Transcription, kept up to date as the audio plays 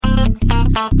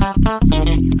Good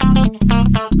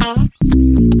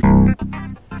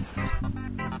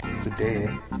day,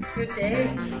 eh? Good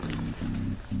day.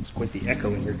 It's quite the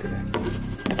echo in here today.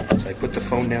 So I put the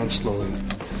phone down slowly.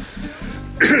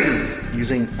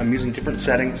 I'm using different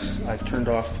settings. I've turned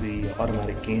off the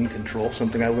automatic gain control,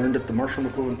 something I learned at the Marshall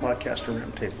McLuhan Podcaster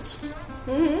Roundtables.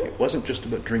 Mm-hmm. It wasn't just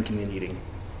about drinking and eating.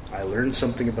 I learned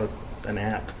something about an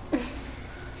app.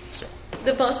 So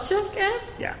The BossJock app?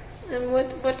 yeah, And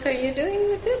what are you doing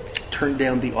with it? turn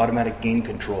down the automatic gain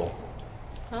control,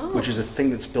 Oh. which is a thing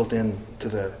that's built in to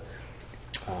the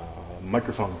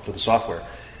microphone for the software,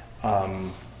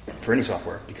 for any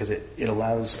software, because it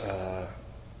allows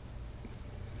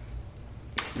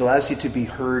you to be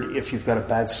heard if you've got a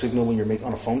bad signal when you're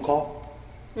on a phone call.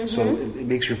 Mm-hmm. So it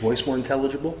makes your voice more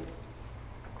intelligible.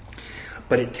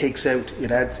 But it takes out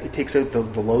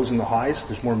the lows and the highs.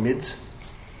 There's more mids,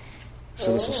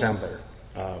 so this will sound better.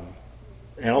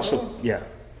 And also,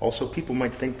 also people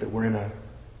might think that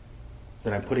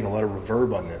that I'm putting a lot of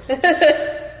reverb on this.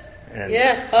 And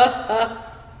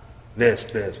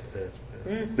this.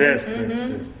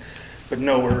 But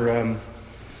no,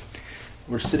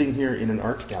 we're sitting here in an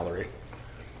art gallery.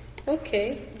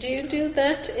 Okay. Do you do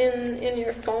that in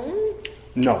your phone?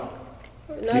 No,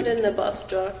 Not in the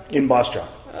BossJock. in BossJock.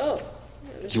 Oh.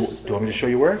 Do you want me to show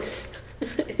you where?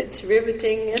 It's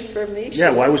riveting information. Yeah,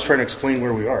 well, I was trying to explain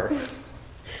where we are.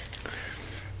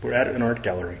 We're at an art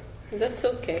gallery. That's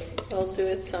okay. I'll do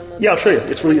it some other Yeah, I'll show you. time.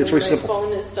 It's very My simple.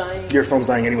 phone is dying. Your phone's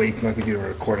dying anyway. You can give you a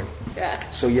recording. Yeah.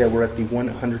 So yeah, we're at the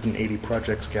 180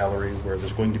 Projects Gallery, where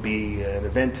there's going to be an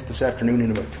event this afternoon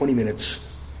in about 20 minutes.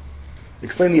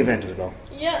 Explain the event, Isabel.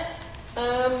 Yeah.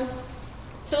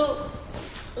 So,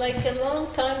 like a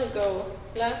long time ago,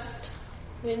 last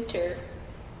winter,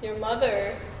 your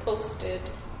mother posted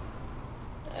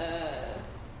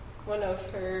one of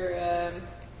her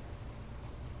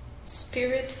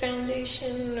Spirit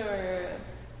Foundation, or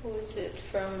who is it,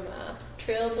 from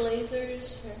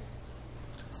Trailblazers or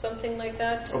something like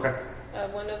that. Okay.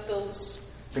 One of those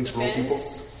Things for old people?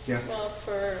 events, Yeah. well,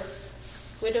 for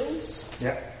widows.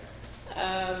 Yeah.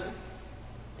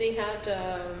 They had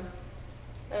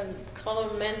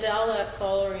mandala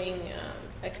coloring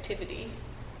activity,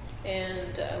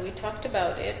 and we talked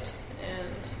about it.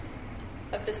 And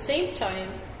at the same time,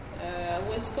 I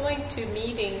was going to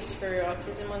meetings for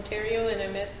Autism Ontario, and I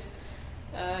met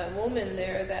a woman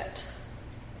there that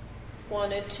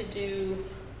wanted to do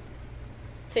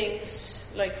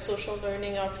things like social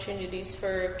learning opportunities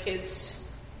for kids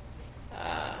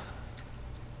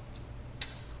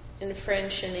in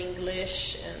French and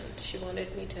English, and she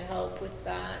wanted me to help with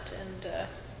that. And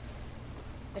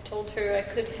I told her I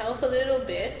could help a little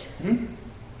bit,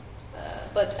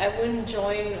 but I wouldn't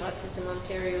join Autism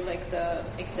Ontario, like the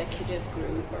executive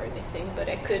group or anything, but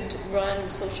I could run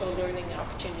social learning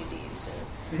opportunities.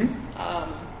 And,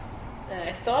 and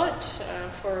I thought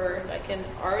for like an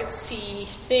artsy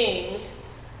thing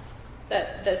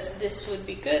that this would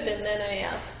be good. And then I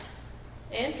asked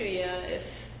Andrea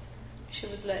if she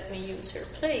would let me use her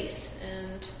place,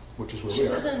 and Which is where she we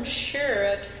are. wasn't sure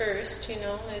at first.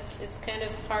 It's kind of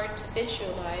hard to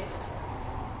visualize,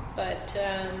 but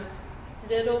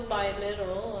little by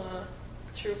little,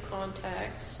 through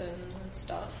contacts and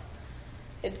stuff,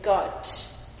 it got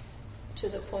to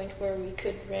the point where we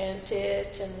could rent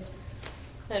it, and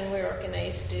then we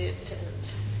organized it. And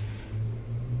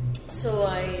so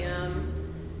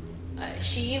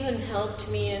she even helped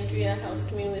me, Andrea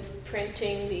helped me with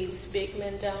printing these big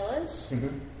mandalas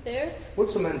there.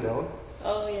 What's a mandala?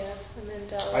 Oh yeah, a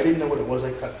mandala. I didn't know what it was. I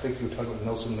think you were talking about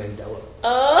Nelson Mandela.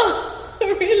 Oh,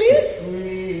 really?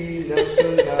 Free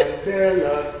Nelson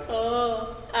Mandela.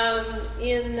 Oh,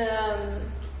 in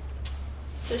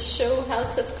the show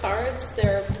House of Cards,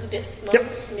 there are Buddhist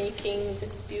monks making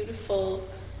this beautiful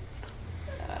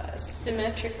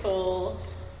symmetrical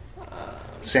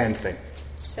Sand thing.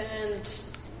 sand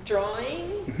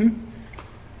drawing.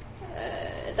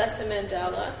 That's a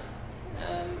mandala.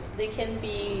 They can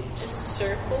be just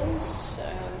circles,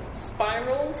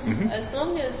 spirals, as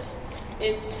long as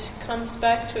it comes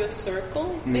back to a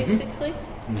circle, basically.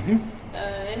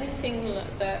 Anything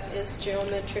that is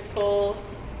geometrical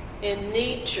in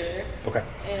nature Okay.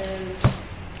 and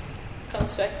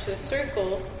comes back to a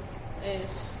circle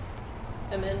is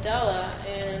a mandala,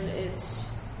 and it's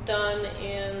done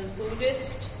in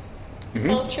Buddhist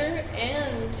culture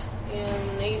and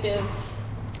in Native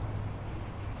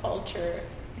culture,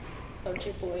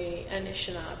 Ojibwe,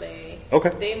 Anishinaabe.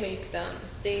 Okay. They make them.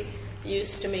 They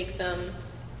used to make them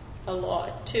a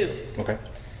lot too. Okay.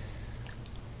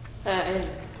 And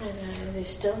they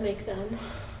still make them.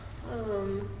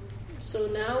 So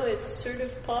now it's sort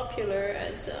of popular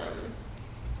as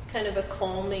kind of a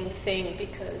calming thing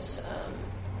because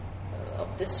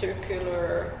of the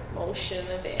circular motion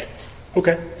of it.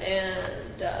 Okay.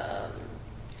 And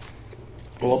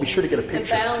Well, I'll be sure to get a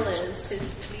picture. The balance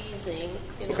is pleasing,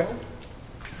 you know. Okay.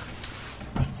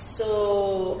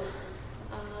 So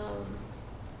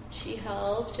she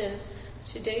helped, and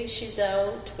today she's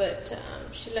out, but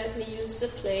she let me use the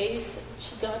place.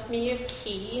 She got me a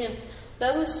key, and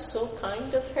that was so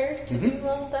kind of her to do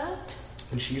all that.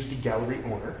 And she's the gallery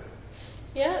owner.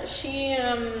 Yeah,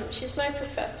 she's my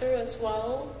professor as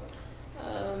well.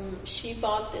 She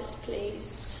bought this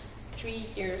place 3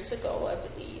 years ago, I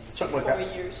believe. Something like 4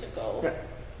 that. years ago.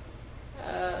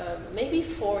 Yeah. Maybe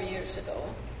 4 years ago.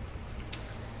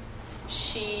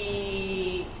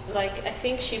 I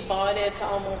think she bought it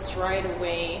almost right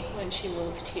away when she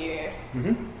moved here.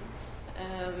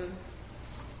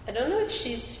 I don't know if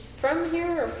she's from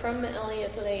here or from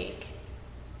Elliott Lake,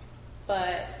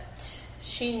 but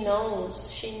she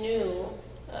knew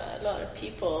a lot of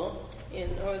people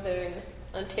in northern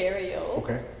Ontario.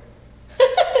 Okay.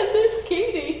 And there's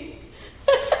Katie.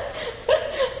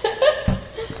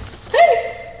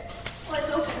 Hey! Well,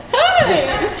 it's open.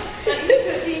 Hi! Not used to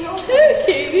it being open. Hey,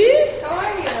 Katie! How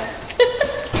are you?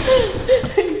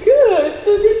 Good,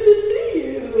 so good to see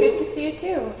you. Good to see you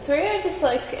too. Sorry I just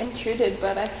intruded,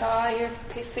 but I saw your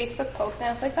Facebook post and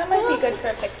I was like, that might be good for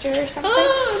a picture or something.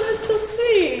 Oh, that's so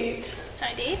sweet.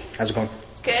 Hi, Dave. How's it going?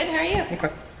 Good, how are you? Okay.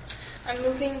 I'm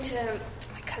moving to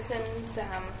my cousin's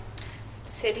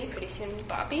city pretty soon,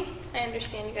 Bobby. I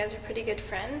understand you guys are pretty good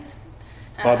friends.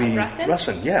 Bobby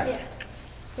Russin, yeah.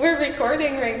 We're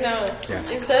recording right now. Yeah.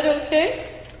 Is that okay?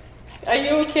 Are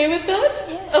you okay with that?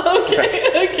 Yeah. Oh,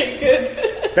 okay,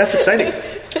 good. That's exciting.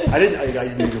 I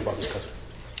didn't know you were Bobby's cousin.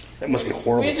 That must be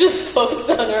horrible. We just post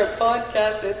on our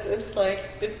podcast.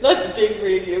 It's not a big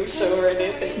radio show or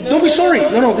anything. Don't be sorry.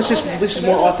 No. This is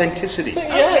more authenticity. Yeah,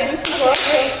 Okay. this is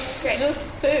awesome. Great.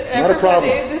 Just say, Not a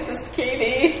problem. everybody, this is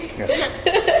Katie.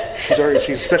 Yes.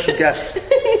 She's a special guest.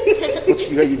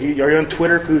 Are you on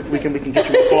Twitter? We can get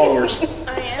you followers.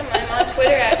 I am. I'm on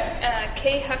Twitter at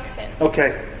Kay Huxon.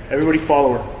 Okay. Everybody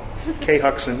follow her. Kay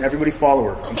Huxon. Everybody follow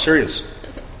her. I'm serious.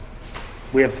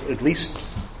 We have at least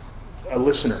a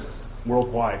listener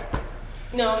worldwide.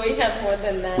 No, we have more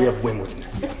than that. We have way more than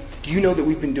that. Do you know that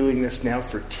we've been doing this now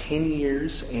for 10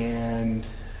 years and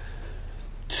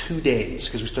 2 days?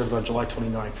 Because we started on July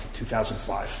 29th,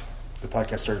 2005. The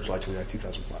podcast started July 29th,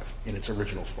 2005 in its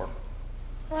original form.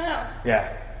 Wow.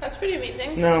 Yeah. That's pretty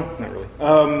amazing. No, not really.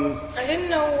 I didn't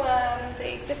know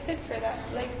they existed for that.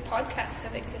 Podcasts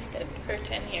have existed for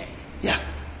 10 years. Yeah.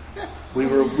 Huh. We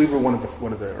were one of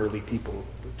the early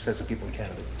sets of people in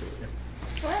Canada to do it.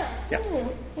 Wow. Yeah.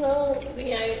 Well,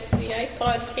 the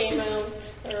iPod came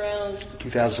out around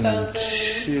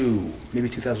 2002, maybe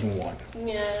 2001.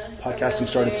 Yeah. Podcasting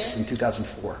started in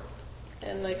 2004.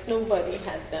 And nobody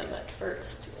had them at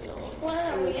first, you know.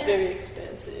 Wow, It was yeah. very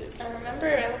expensive. I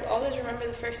always remember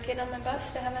the first kid on my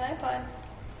bus to have an iPod.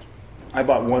 I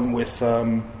bought one with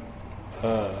a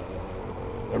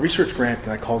research grant,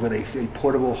 and I called it a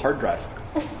portable hard drive.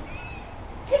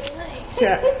 Nice.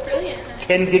 Yeah. Brilliant.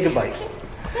 10 gigabyte.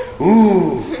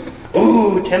 Ooh,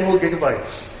 10 whole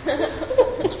gigabytes.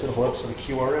 Let's fit a whole episode of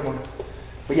QRM on it.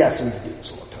 But yeah, so we could do this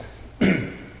a long time.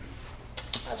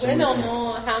 I don't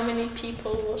know how many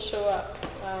people will show up.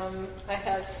 I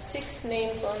have 6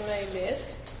 names on my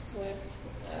list with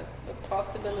a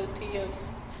possibility of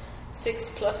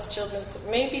 6+ children. So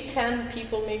maybe 10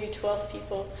 people, maybe 12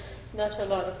 people. Not a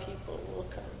lot of people will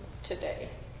come today,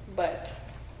 but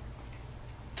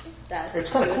that's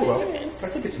It's kind of cool, though. okay. I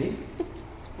think it's neat.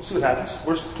 We'll see what happens.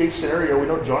 Worst case scenario, we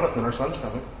know Jonathan, our son's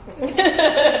coming. Oh,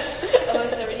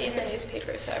 it's already in the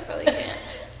newspaper, so I probably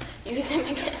can't use him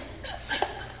again.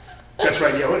 That's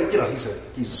right. Yeah, well, he's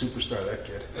a superstar, that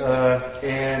kid.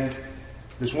 And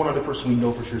there's one other person we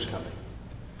know for sure is coming.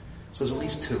 So there's at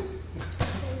least 2.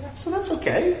 So that's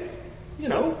okay.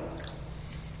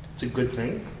 It's a good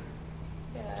thing.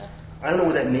 Yeah. I don't know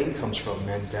where that name comes from,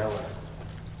 Mandela.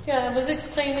 Yeah, I was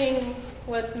explaining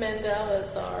what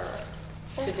mandalas are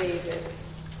to David.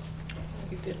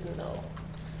 He didn't know.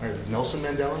 Nelson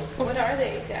Mandela? What are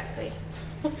they exactly?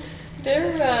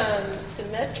 They're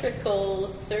symmetrical,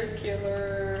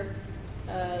 circular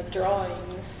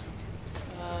drawings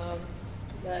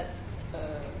that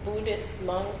Buddhist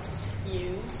monks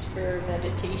use for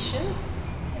meditation,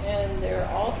 and they're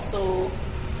also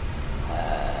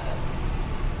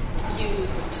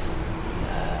used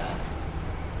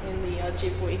in the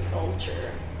Ojibwe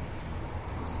culture.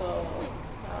 So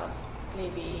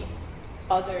maybe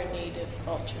other native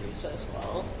cultures as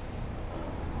well.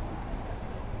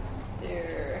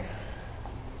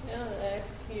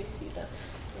 you see that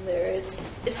there.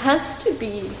 It has to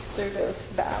be sort of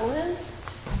balanced.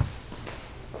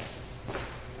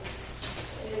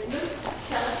 It looks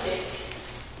Celtic.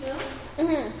 No?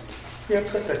 Yeah,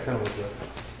 it's got that kind of look.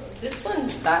 This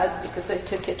one's bad because I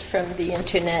took it from the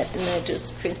internet and I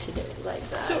just printed it like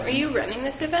that. So are you running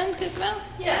this event as well?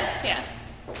 Yes. Yeah.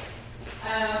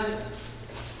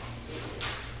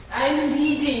 I'm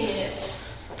leading it.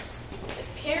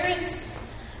 Parents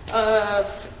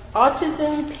of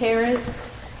autism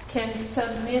parents can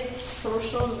submit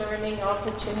social learning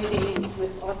opportunities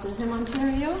with Autism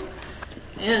Ontario.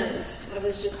 And I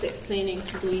was just explaining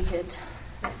to David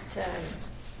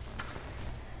that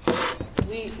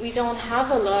we don't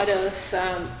have a lot of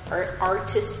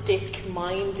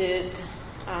artistic-minded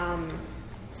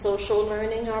social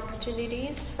learning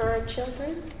opportunities for our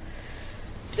children.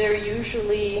 They're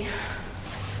usually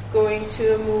going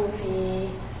to a movie,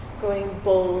 going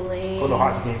bowling, Go to a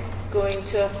hockey game. going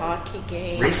to a hockey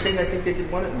game. Racing, I think they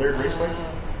did one at Laird Raceway.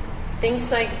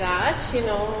 Things like that,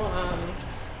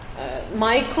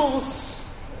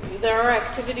 Michael's, there are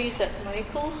activities at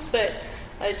Michael's, but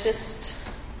I just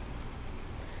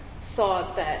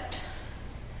thought that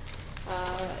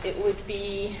it would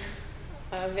be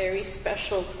a very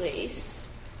special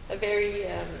place, a very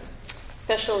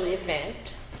special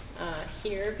event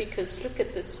here, because look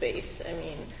at the space. I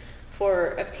mean,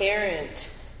 for a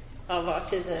parent of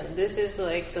autism, this is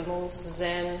like the most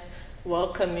zen,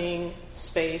 welcoming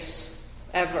space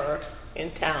ever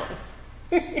in town.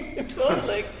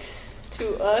 Like,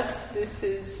 to us, this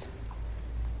is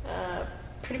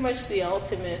pretty much the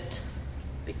ultimate,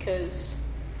 because,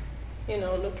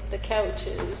 look at the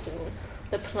couches and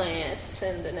the plants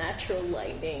and the natural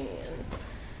lighting,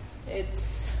 and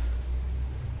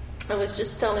I was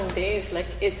just telling Dave, like,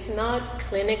 it's not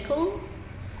clinical,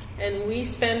 and we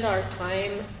spend our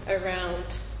time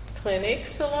around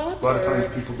clinics a lot. A lot of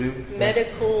times people do.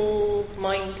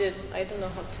 Medical-minded, I don't know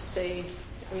how to say,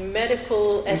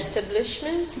 medical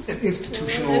establishments.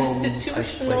 Institutional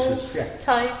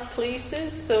type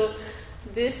places. So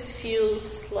this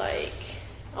feels like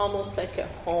almost like a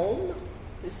home.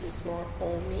 This is more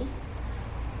homey.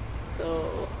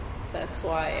 So that's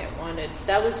why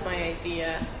that was my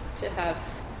idea to have.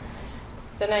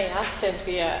 Then I asked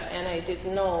Andrea, and I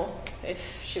didn't know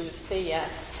if she would say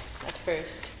yes at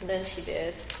first. And then she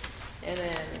did. And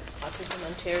then Autism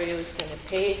Ontario is going to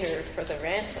pay her for the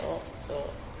rental, so,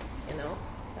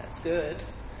 that's good.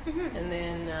 Mm-hmm. And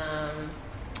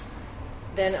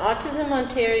then Autism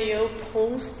Ontario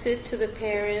posts it to the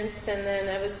parents, and then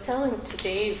I was telling to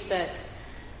Dave that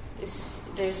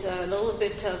there's a little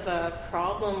bit of a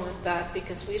problem with that,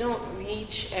 because we don't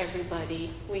reach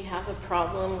everybody. We have a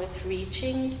problem with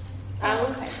reaching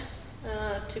out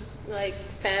to, like,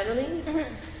 families.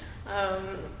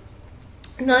 Mm-hmm.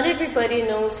 Not everybody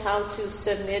knows how to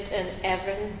submit an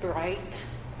Eventbrite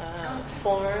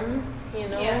form,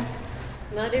 Yeah.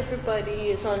 Not everybody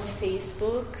is on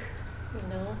Facebook,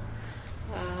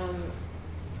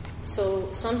 So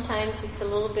sometimes it's a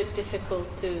little bit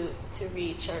difficult to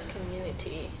reach our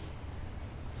community.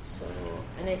 So,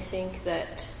 and I think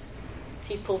that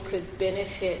people could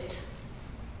benefit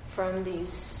from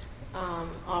these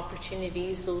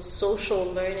opportunities, those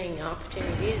social learning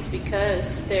opportunities,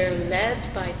 because they're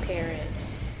led by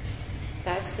parents.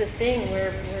 That's the thing.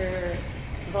 We're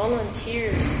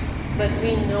volunteers, but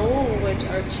we know what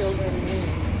our children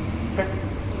need.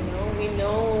 We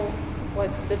know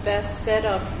what's the best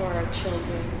setup for our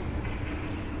children.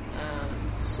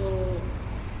 So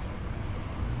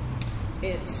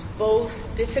it's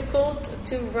both difficult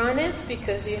to run it,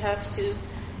 because you have to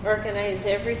organize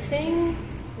everything,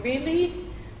 really.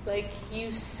 Like,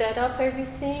 you set up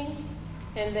everything,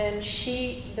 and then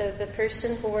the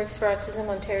person who works for Autism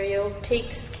Ontario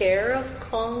takes care of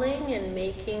calling and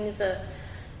making the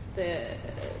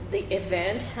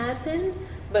event happen.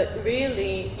 But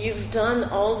really, you've done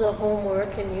all the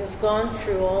homework and you've gone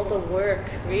through all the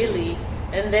work, really.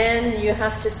 And then you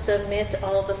have to submit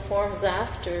all the forms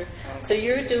after. So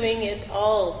you're doing it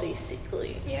all,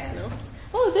 basically. Yeah.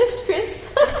 Oh, there's Chris.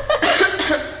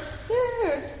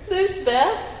 There's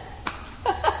Beth.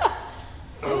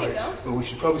 There you go. Well, we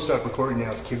should probably stop recording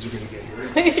now if kids are going to get here.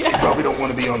 They probably don't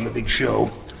want to be on the big show.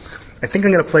 I think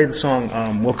I'm going to play the song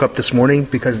Woke Up This Morning,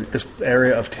 because this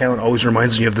area of town always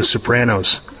reminds me of The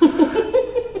Sopranos.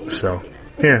 So,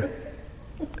 yeah.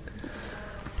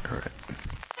 All right.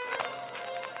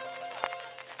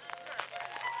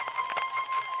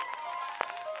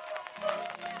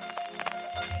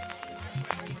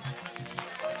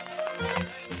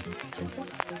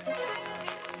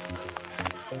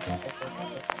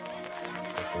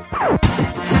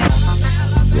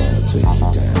 gonna take you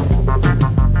down,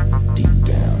 deep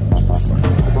down to the front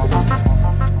line.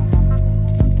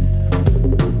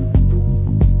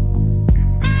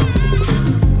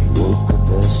 You woke up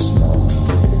this morning,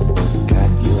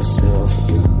 got yourself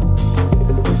a gun.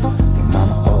 Your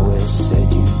mama always said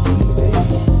you'd be the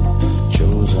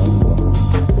chosen one.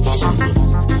 She said,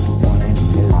 1 in a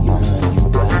million, you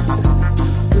got to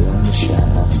burn the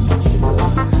shine that you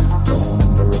love. Born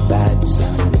under a bad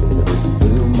sign with a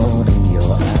blue moon in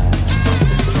your eye.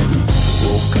 When you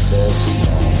woke up this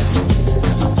morning,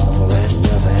 all that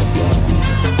love had gone.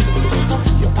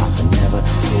 Your papa never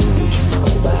told you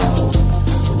about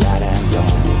right and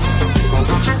wrong.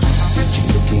 But you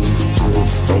looking good,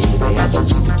 baby. I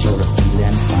believe that you're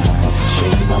feeling fine.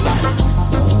 Shake my body,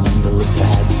 born under a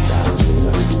bad sign with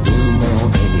a blue moon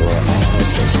in your eyes.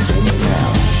 So sing it now.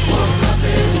 Woke up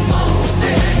this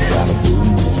morning, got a blue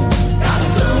moon. Got a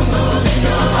blue moon in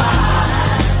your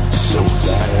eyes. So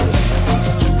sad,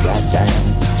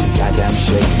 goddamn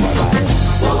shake my body.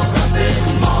 Woke up this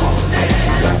morning,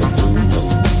 got a blue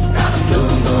moon. Got a blue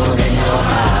moon in your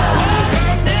eyes.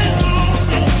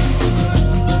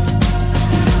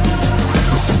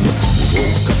 You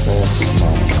woke up this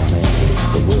morning,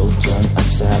 the world turned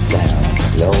upside down.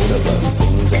 Lord, about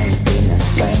things ain't been the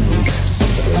same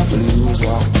since the blues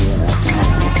walked in our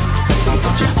town. But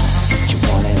you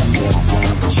wanted a million,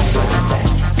 but you got that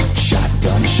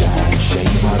shotgun shine.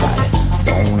 Shake my body,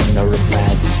 born under a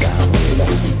bad sign with a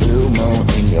blue moon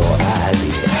in your eyes.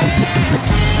 Yeah.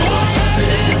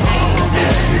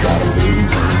 You got a blue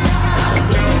moon,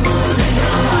 in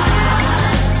your eyes.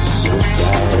 So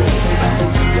sorry,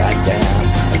 goddamn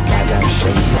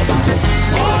shake my body.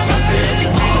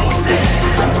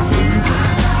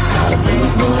 Got a blue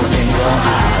moon in your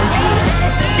eyes.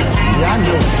 Yeah, I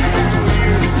know.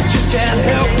 You just can't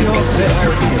help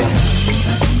yourself. Yeah.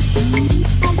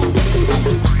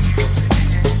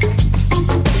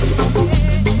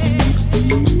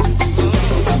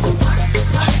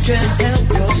 Can't help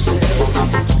yourself.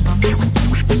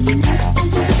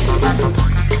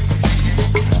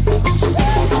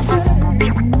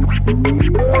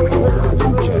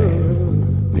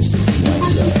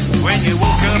 When you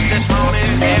woke up this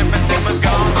morning, everything was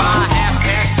gone by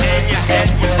 10:30. Your head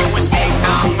was going ding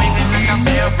dong, ringing like a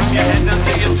bell from your head down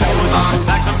to your toes.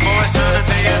 Like some boys trying to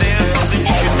tell you there's something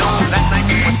you should know. Last night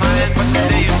you were fine, but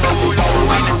today is cold.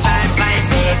 When the time like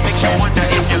these makes you wonder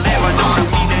if you'll ever know the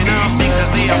meaning of things as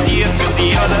they appear to the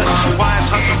others. Wives,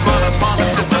 husbands, brothers, fathers,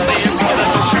 sisters, they and brothers.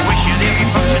 Don't you wish you'd every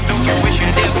function? Don't you wish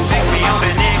you'd every thing beyond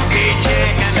the next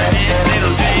paycheck and the next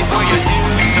little day for your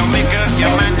dues? So make up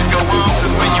your mind to go on.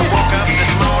 Cause when you woke up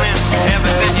this morning,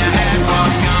 everything you had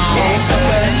was gone. Woke up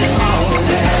this morning.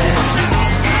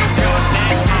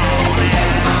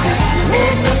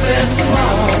 Woke up this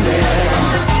morning.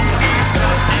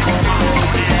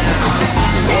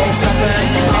 Woke up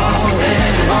this morning.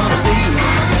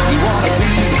 You wanna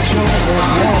be the chosen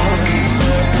one.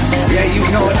 Yeah, you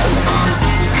know it.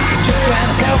 Just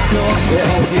can't help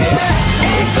yourself, yeah.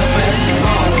 Woke up this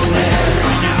morning.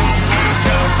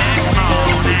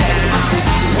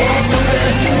 Woke up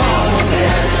this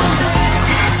morning.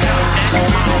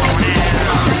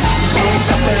 Woke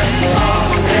up this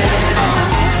morning.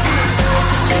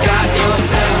 Got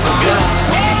yourself a gun.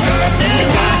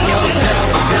 Got yourself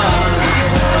a gun.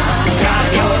 Got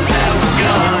yourself a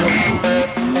gun.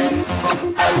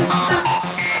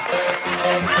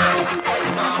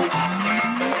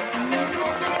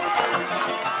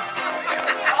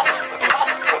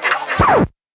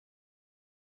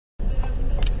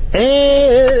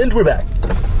 And we're back.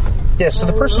 Yeah, so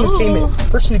the person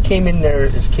who came in there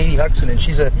is Katie Huxon, and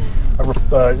she's in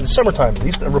the summertime, at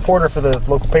least, a reporter for the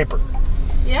local paper.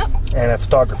 Yep. And a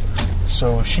photographer.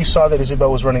 So she saw that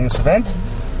Isabel was running this event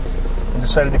and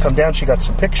decided to come down. She got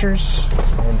some pictures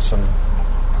and some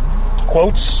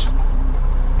quotes.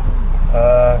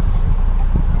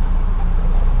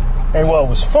 And while it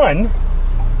was fun,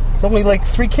 only like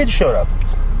 3 kids showed up.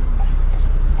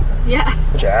 Yeah.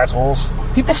 Bunch of assholes.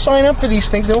 People sign up for these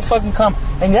things, they don't fucking come.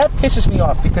 And that pisses me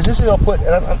off because Isabel put...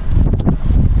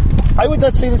 I would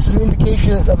not say this is an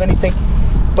indication of anything,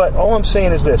 but all I'm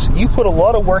saying is this. You put a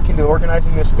lot of work into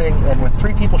organizing this thing, and when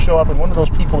 3 people show up, and one of those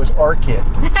people is our kid,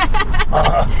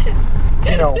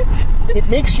 it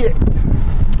makes you...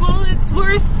 Well, it's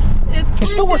worth...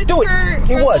 It's still worth doing.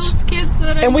 It was. Those kids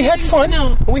that and we had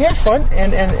fun. We had fun,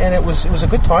 and it was a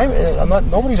good time.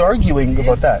 Nobody's arguing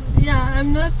about that. Yeah,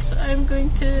 I'm going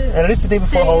to. And it is the day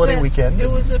before holiday weekend. It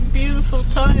was a beautiful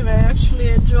time. I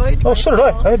actually enjoyed. Oh, so did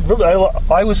I.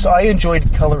 I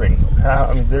enjoyed coloring.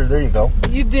 There you go.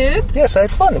 You did? Yes, I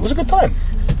had fun. It was a good time.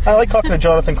 I like talking to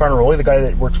Jonathan Carnaroli, the guy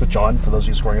that works with John, for those of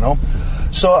you scoring at home.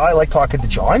 So I like talking to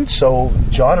John. So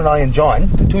John and I and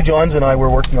John, the two Johns and I, were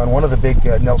working on one of the big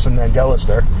Nelson Mandelas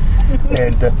there.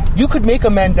 And you could make a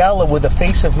mandala with a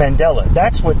face of Mandela.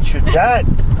 That's what should, that,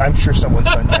 I'm sure someone's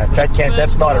done that.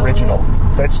 That's not original.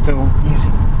 That's too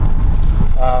easy.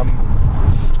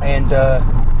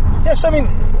 Yes, I mean,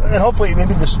 and hopefully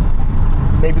maybe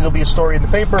there'll be a story in the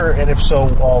paper, and if so,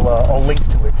 I'll link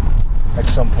to it at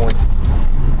some point.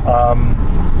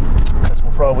 Because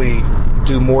we'll probably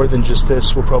do more than just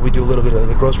this. We'll probably do a little bit of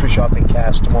the grocery shopping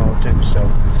cast tomorrow too. So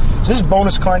this is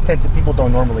bonus content that people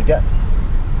don't normally get.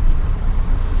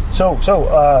 So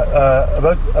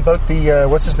about the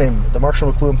what's his name, the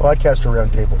Marshall McLuhan podcaster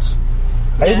roundtables.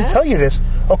 I didn't tell you this.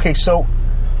 Okay, so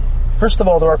first of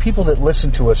all, there are people that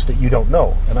listen to us that you don't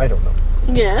know, and I don't know.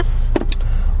 Yes.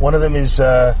 One of them is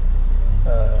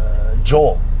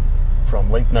Joel from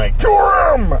Late Night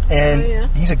QRM, and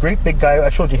he's a great big guy. I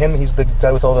showed you him. He's the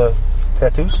guy with all the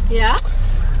tattoos. Yeah.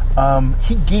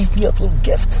 He gave me a little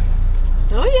gift.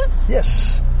 Oh yes.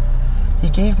 Yes. He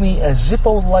gave me a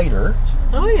Zippo lighter.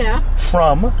 Oh yeah.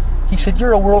 From, he said,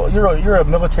 you're a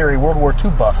military World War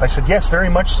II buff. I said, yes, very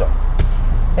much so.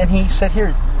 And he said,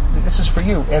 here, this is for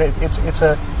you. And it's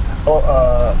a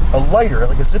lighter,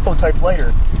 like a Zippo type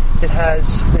lighter.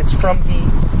 It's from the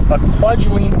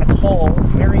Kwajalein Atoll,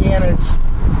 Mariana's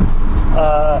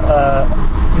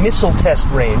missile test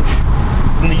range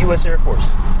from the U.S. Air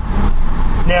Force.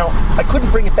 Now, I couldn't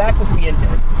bring it back with me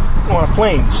on a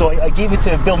plane, so I gave it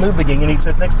to Bill Newbegin, and he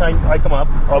said, next time I come up,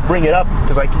 I'll bring it up,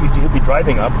 because he'll be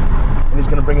driving up, and he's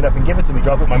going to bring it up and give it to me,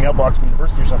 drop it in my mailbox at the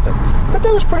university or something. But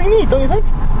that was pretty neat, don't you think?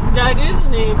 That is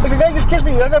neat. Like, the guy just gives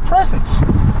me, I got presents,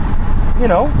 you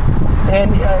know?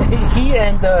 And he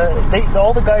and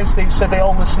all the guys, they said they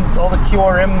all listened, all the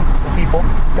QRM people,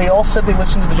 they all said they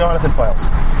listened to the Jonathan Files.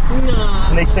 No.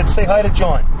 And they said, say hi to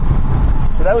John.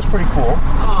 So that was pretty cool.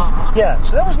 Aww. Yeah,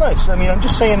 so that was nice. I mean, I'm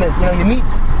just saying that, you meet,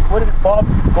 what did Bob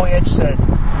Goyetch said?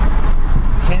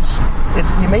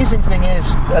 It's the amazing thing is,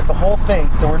 at the whole thing,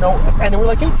 there were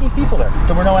like 18 people there.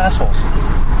 There were no assholes.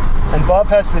 And Bob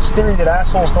has this theory that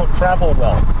assholes don't travel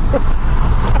well.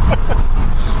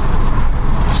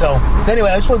 So,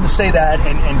 anyway, I just wanted to say that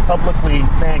and publicly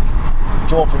thank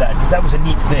Joel for that, because that was a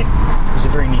neat thing. It was a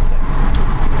very neat thing.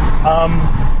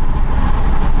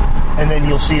 And then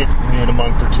you'll see it in a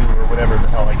month or two or whatever the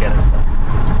hell I get it. But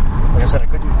like I said,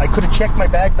 I could have checked my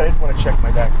bag, but I didn't want to check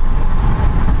my bag.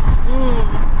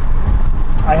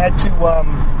 I had to,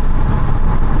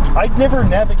 I'd never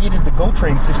navigated the GO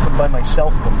train system by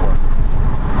myself before.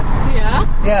 Yeah?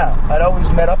 Yeah, I'd always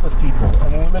met up with people.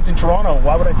 And when we lived in Toronto,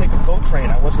 why would I take a GO train?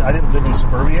 I didn't live in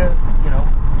suburbia,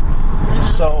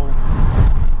 So,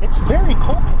 it's very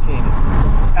complicated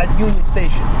at Union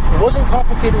Station. It wasn't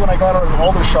complicated when I got on an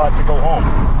Aldershot to go home,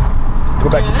 to go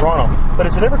back to Toronto. But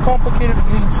is it ever complicated at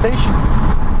Union Station?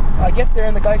 I get there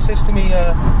and the guy says to me,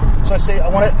 so I say, and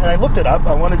I looked it up,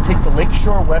 I wanted to take the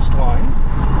Lakeshore West line.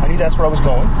 I knew that's where I was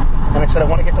going. And I said, I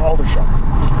want to get to Aldershot.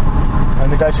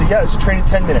 And the guy said, yeah, it's a train in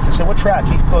 10 minutes. I said, what track?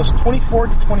 He goes, 24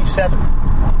 to 27.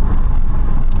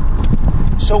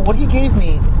 So what he gave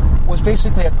me was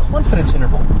basically a confidence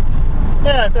interval.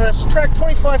 Yeah, that's track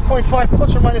 25.5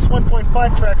 plus or minus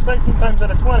 1.5 tracks, 19 times out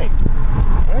of 20.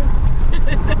 Right?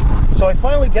 So I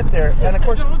finally get there, and of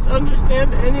course... I don't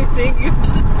understand anything you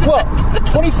just said. Well,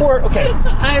 24, okay.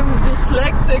 I'm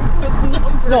dyslexic with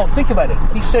numbers. No, think about it.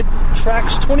 He said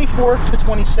tracks 24 to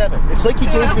 27. It's like he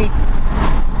gave me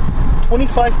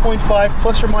 25.5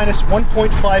 plus or minus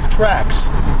 1.5 tracks.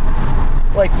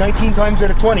 Like 19 times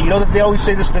out of 20. You know that they always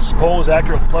say this poll is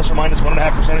accurate with plus or minus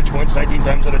 1.5 percentage points 19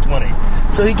 times out of 20.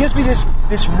 So he gives me this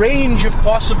range of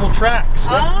possible tracks.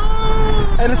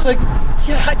 And it's like,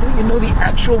 yeah, don't you know the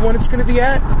actual one it's going to be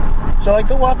at? So I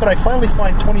go up and I finally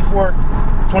find 24,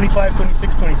 25,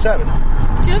 26, 27.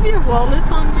 Do you have your wallet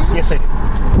on you? Yes, I do. Okay.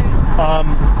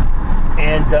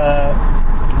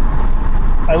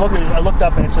 I looked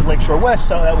up and it said Lakeshore West,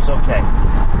 so that was okay.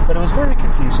 But it was very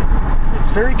confusing. It's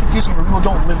very confusing for people who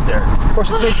don't live there. Of course,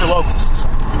 it's made for locals. So.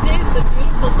 Today is a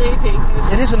beautiful day,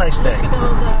 David. It is a nice day. Look at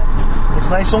all that. It's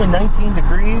nice, only 19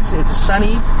 degrees. It's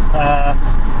sunny.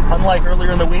 Unlike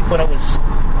earlier in the week when it was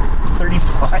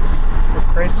 35, for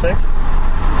Christ's sakes.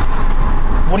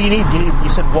 What do you need? You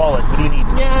said wallet. What do you need?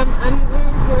 Yeah,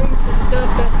 we're going to stop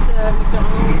at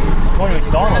McDonald's. Going to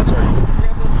McDonald's, are you?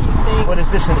 Grab a few things. What is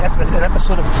this, an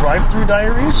episode of Drive-Thru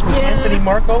Diaries with Anthony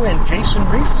Marco and Jason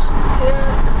Reese?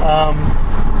 Yeah.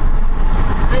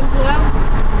 I'm glad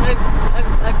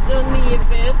I've done the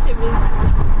event. It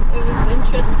was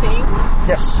interesting.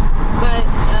 Yes. But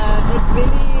it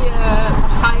really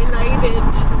highlighted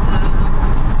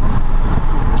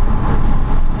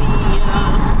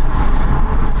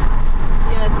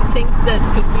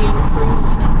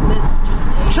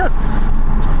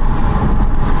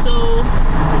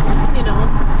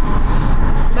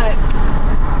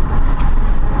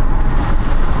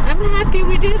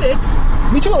did it.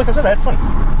 Me too. Like I said, I had fun.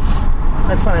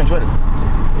 I enjoyed it.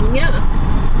 Yeah.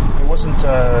 It wasn't.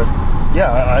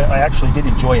 I actually did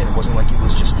enjoy it. It wasn't like it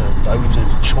was just a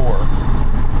chore.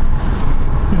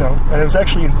 You know, and I was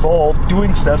actually involved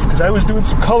doing stuff because I was doing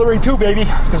some coloring too, baby.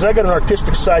 Because I got an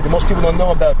artistic side that most people don't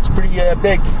know about. It's pretty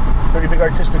big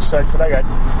artistic side that I got.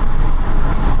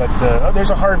 But there's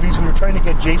a Harvey's. We were trying to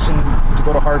get Jason to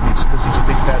go to Harvey's because he's a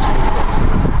big fast food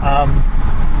fan.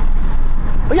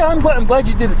 But yeah, I'm glad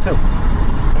you did it too.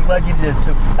 I'm glad you did it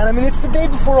too. And I mean, it's the day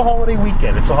before a holiday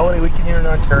weekend. It's a holiday weekend here in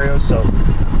Ontario, so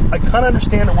I kind of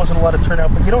understand it wasn't a lot of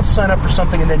turnout, but you don't sign up for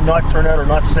something and then not turn out or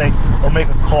not say or make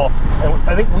a call. And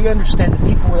I think we understand that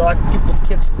people with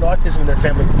kids with autism in their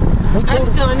family.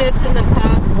 I've done it in the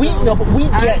past.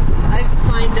 I've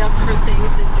signed up for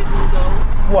things that didn't go.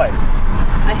 What?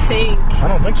 I think. I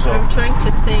don't think so. I'm trying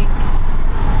to think.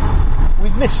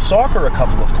 We've missed soccer a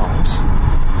couple of times,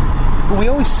 but we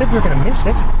always said we were going to miss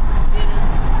it. Yeah.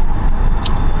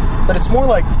 But it's more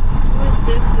like. What was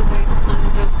it that I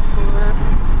signed up for?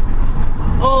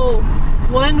 Oh,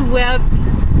 one web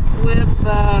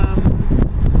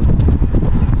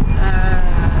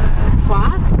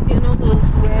class. You know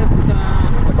those web.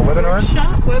 Like a webinar.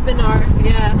 Webinar.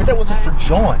 Yeah. But that wasn't for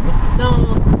John.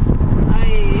 No,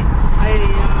 I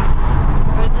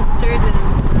registered and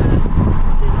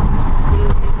didn't do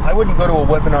it. I wouldn't go to a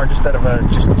webinar just out of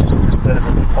just that as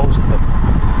an opposed to them.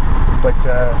 But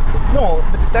no,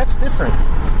 but that's different.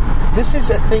 This is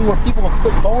a thing where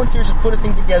volunteers have put a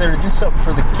thing together to do something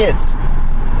for the kids.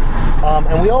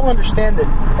 And we all understand that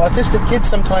autistic kids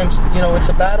sometimes, it's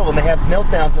a battle and they have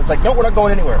meltdowns and it's like, no, we're not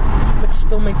going anywhere. Let's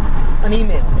still make an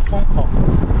email, a phone call.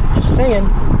 Just saying.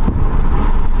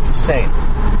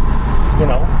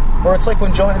 Or it's like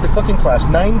when John had the cooking class.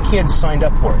 9 kids signed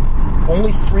up for it.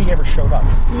 Only 3 ever showed up.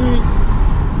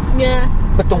 Yeah.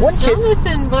 But the one kid...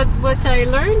 Jonathan, what I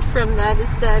learned from that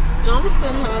is that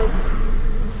Jonathan has...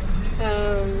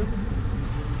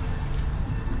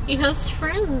 he has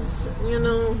friends,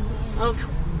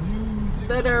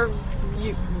 that are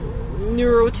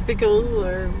neurotypical,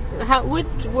 or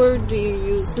what word do you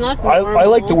use? Not normal. I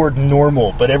like the word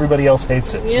normal, but everybody else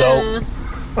hates it. Yeah. So,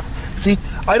 see,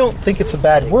 I don't think it's a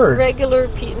bad word. Regular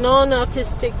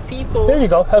non-autistic people. There you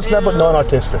go. How's that but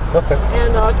non-autistic? Okay.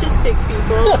 And autistic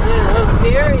people of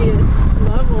various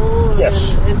levels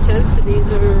Yes. and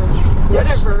intensities or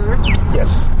whatever.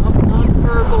 Yes. Of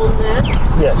non-verbalness.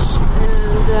 Yes.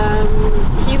 And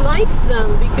he likes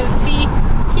them because he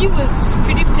was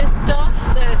pretty pissed off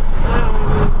that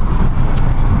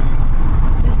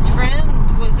his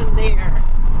friend wasn't there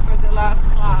for the last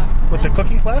class. With the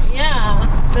cooking class?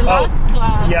 Yeah, the last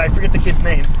class. Yeah, I forget the kid's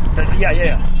name.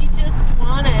 Yeah. He just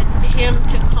wanted him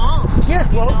to come. Yeah,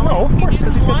 well, no, of course,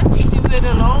 because he didn't want to do it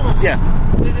alone. Yeah.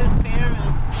 With his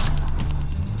parents.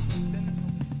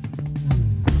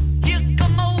 Here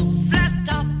come old flat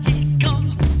top, he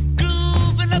come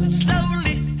grooving up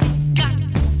slowly. Got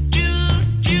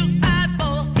juju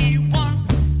eyeball, he won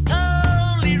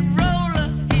holy roller.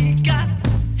 He got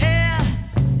hair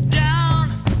down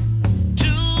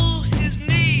to his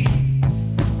knee.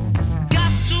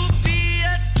 Got to be a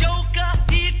joker,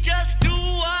 he just do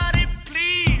what he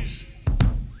please.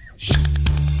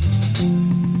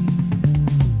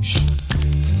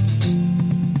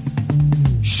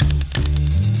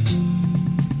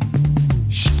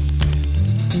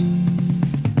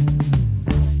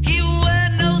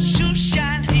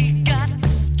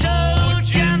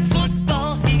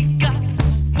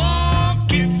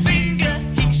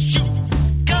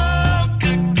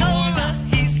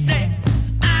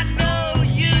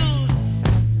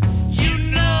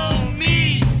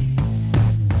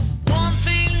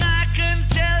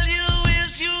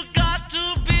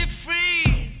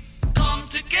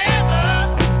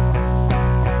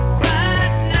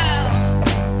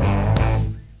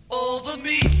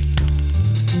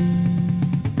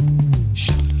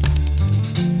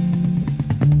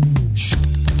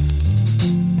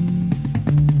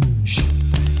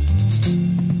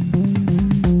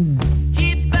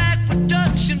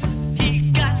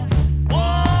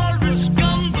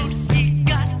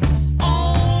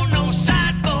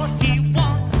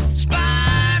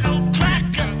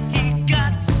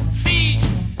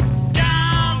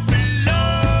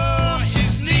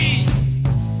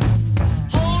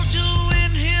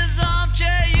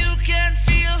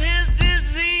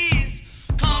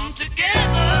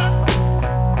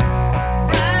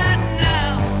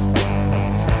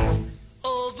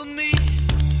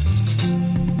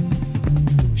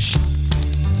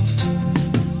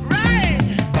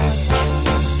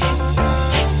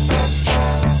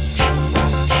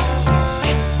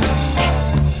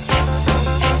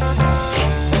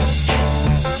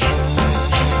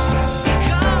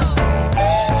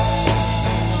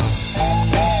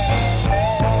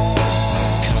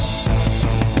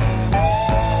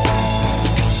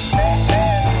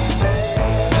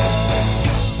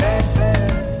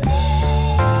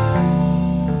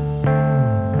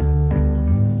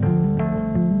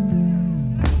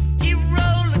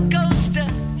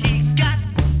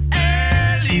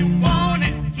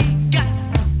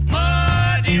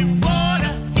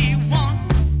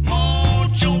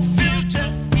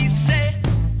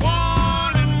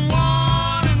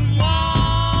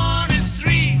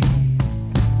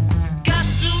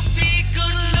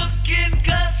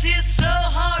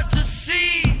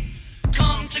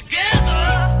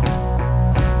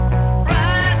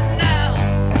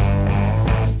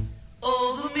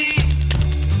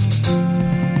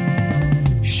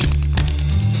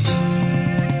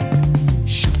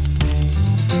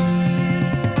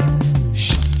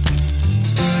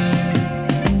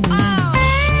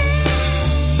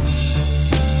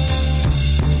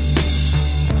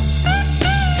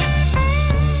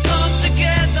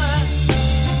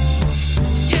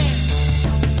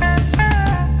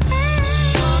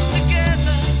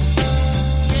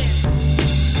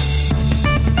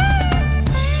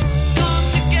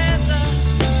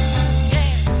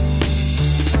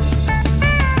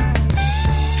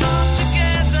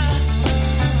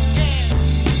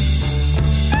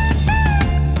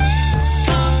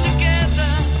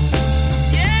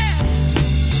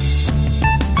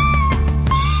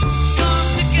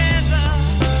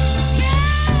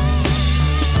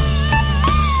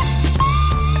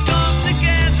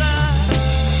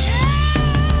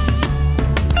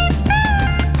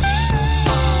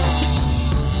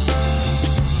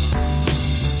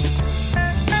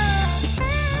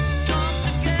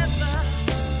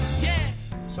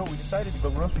 decided to go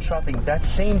grocery shopping that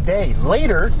same day.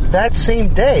 Later, that same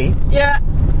day, Yeah.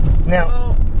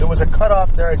 now, there was a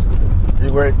cutoff there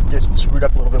where it just screwed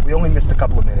up a little bit. We only missed a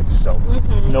couple of minutes, so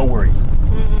no worries.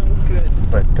 Good.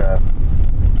 But,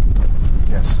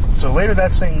 yes. So later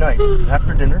that same night,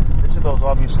 after dinner, Isabel's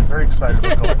obviously very excited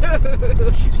about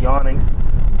going. She's yawning.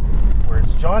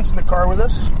 Whereas John's in the car with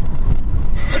us.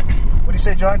 What do you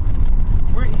say, John?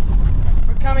 We're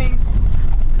coming.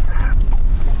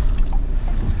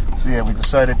 So yeah, we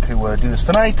decided to do this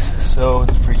tonight, so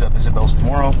it frees up Isabel's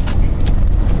tomorrow.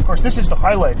 Of course, this is the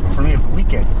highlight for me of the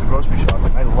weekend, is the grocery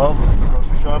shopping. I love the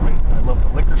grocery shopping. I love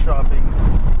the liquor shopping.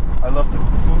 I love the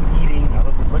food eating. I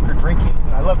love the liquor drinking.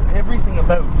 I love everything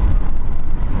about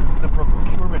the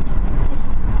procurement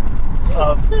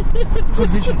of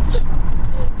provisions.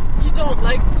 You don't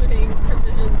like putting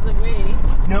provisions away.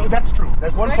 No, that's true.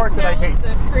 That's one part that I hate.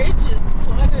 The fridge is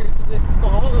cluttered with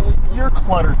bottles. You're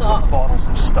cluttered with bottles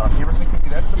of stuff. You ever think maybe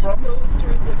that's the problem? Go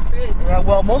through the fridge. Yeah,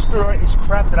 well, most of it is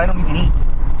crap that I don't even eat.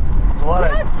 There's a lot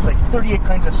of, it's like 38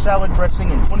 kinds of salad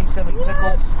dressing and 27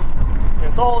 pickles. And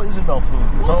it's all Isabel food.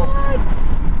 It's all.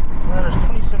 Well, there's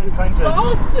 27 kinds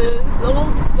sauces,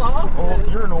 old sauces.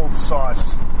 You're an old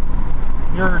sauce.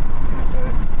 You're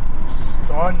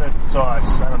on the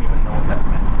sauce. I don't even know what that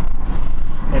meant.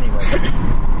 Anyway.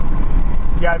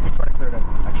 Yeah, I've been trying to clear it out,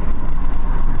 actually.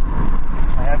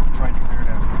 I have been trying to clear it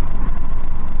out.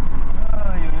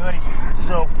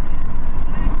 So,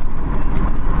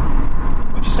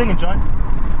 what you singing, John?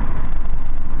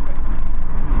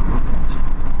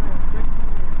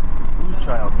 Voodoo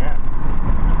Child, yeah.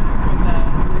 For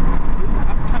the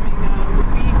upcoming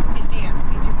movie, Hitman,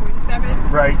 Agent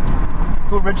 47. Right.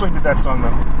 Who originally did that song,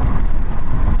 though?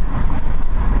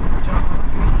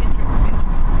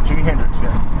 Jimi Hendrix,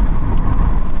 yeah.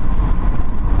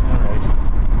 Alright.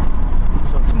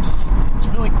 So it's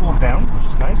really cooled down, which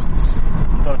is nice. It's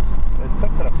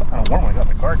kind of warm when I got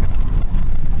in the car because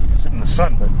it's sitting in the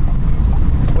sun, but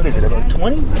what is it, about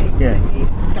 20? Yeah.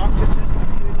 Dr. Seuss's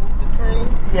the Turtle.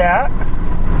 Yeah.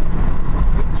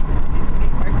 Which is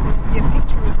made by Columbia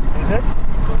Pictures. Is it?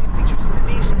 It's only Pictures of the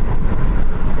Nation.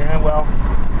 Yeah, well,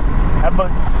 how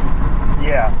about,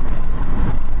 yeah.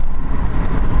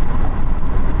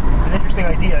 Interesting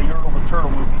idea, your little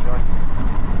Turtle movie, John.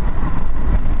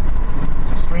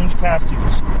 It's a strange cast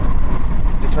you've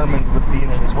determined would be in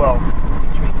it as well.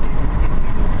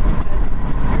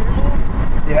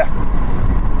 Yeah.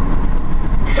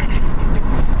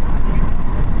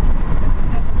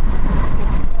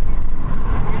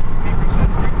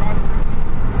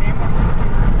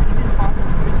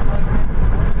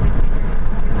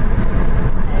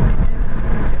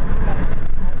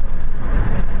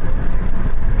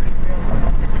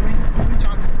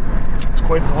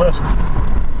 Quite the list.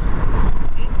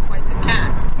 Quite the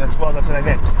cast. That's what I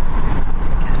meant.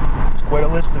 It's quite a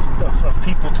list of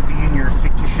people to be in your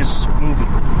fictitious movie.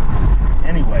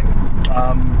 Anyway,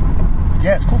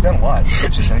 yeah, it's cooled down a lot.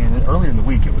 Which is, earlier in the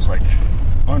week it was like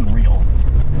unreal.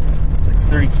 It's like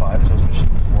 35, as I was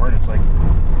mentioning before, and it's like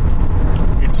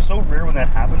it's so rare when that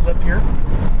happens up here,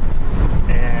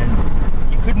 and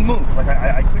you couldn't move. Like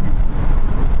I couldn't.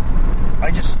 I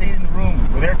just stayed in the room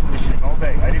with air conditioning all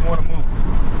day. I didn't want to move.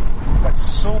 It got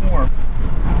so warm.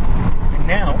 And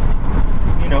now,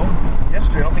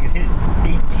 yesterday I don't think it hit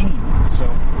 18.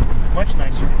 So, much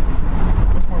nicer.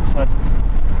 Much more pleasant.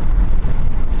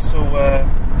 So,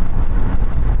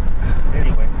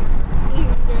 anyway.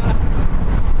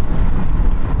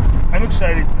 I'm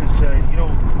excited because,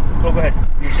 go ahead.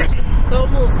 It's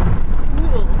almost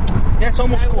cool. Yeah, it's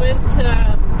almost cool. I went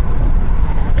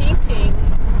painting.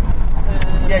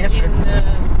 Yesterday. In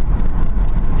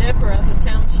Deborah, the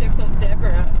township of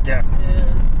Deborah. Yeah.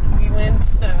 And we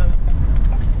went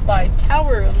by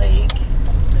Tower Lake.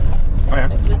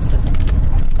 And it was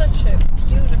such a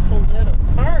beautiful little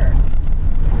park.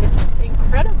 It's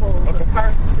incredible the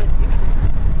parks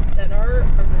that are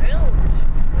around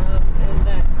and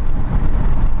that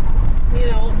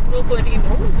nobody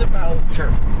knows about.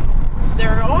 Sure. There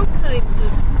are all kinds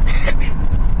of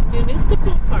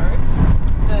municipal parks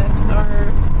that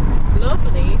are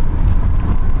lovely,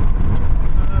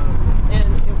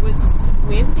 and it was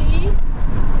windy,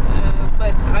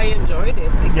 but I enjoyed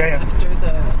it because after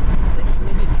the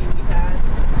humidity we had,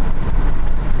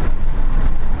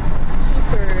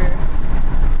 super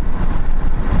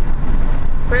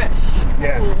fresh,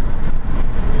 cool.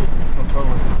 Oh,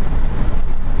 totally.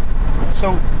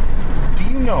 So, do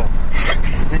you know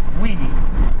that we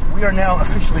are now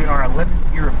officially in our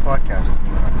 11th year of podcasting?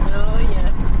 Oh,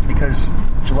 yes. Because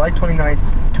July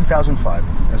 29th,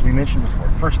 2005, as we mentioned before,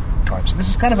 first time. So this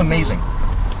is kind of amazing.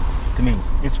 to me.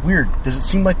 It's weird. Does it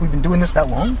seem like we've been doing this that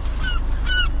long?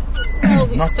 Well,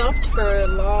 we Not- stopped for a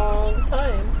long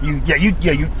time. You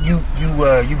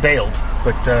bailed,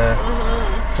 but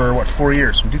for what, 4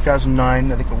 years? From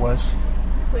 2009, I think it was,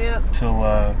 Yeah. till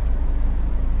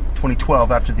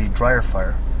 2012 after the dryer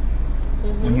fire,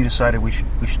 when you decided we should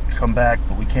come back,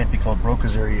 but we can't be called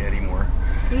Broca's area anymore.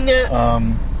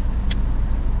 No.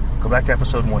 Go back to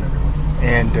episode 1, everyone.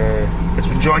 And that's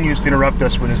when John used to interrupt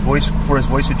us when his voice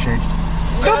had changed.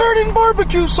 Covered in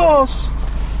barbecue sauce.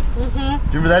 Do you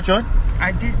remember that, John?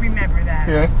 I did remember that.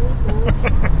 Yeah.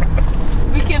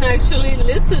 We can actually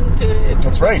listen to it.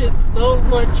 That's right. Which is so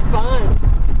much fun.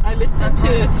 I listened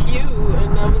to a few,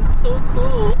 and that was so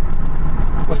cool.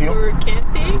 What, When the we old- were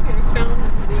camping, I found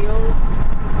the old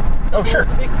Oh, sure.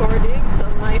 old recordings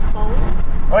on my phone.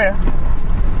 Oh, yeah.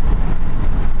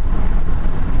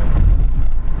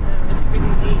 That was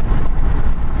pretty neat.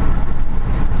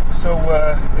 So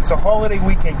it's a holiday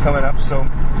weekend coming up, so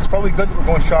it's probably good that we're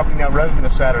going shopping now rather than a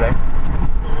Saturday.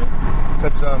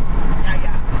 Because, Yeah.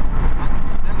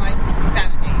 I'm like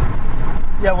Saturday.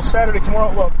 yeah, well, Saturday,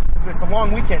 tomorrow, well, it's a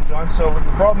long weekend, John, so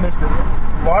the problem is that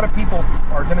a lot of people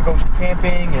are going to go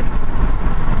camping, and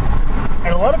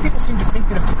a lot of people seem to think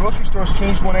that if the grocery stores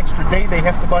changed one extra day, they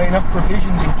have to buy enough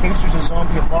provisions in case there's a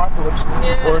zombie apocalypse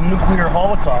Yeah. or a nuclear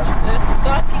holocaust. They're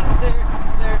stocking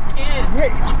their camps. Yeah,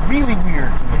 it's really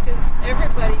weird to me. Because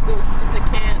everybody goes to the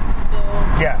camp, so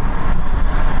Yeah.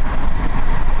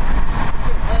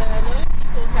 a lot of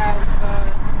people have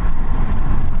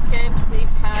camps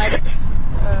they've had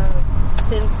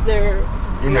since their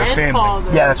In their family.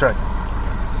 grandfathers. Yeah, that's right.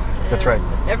 That's right.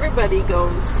 And everybody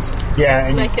goes. Yeah, It's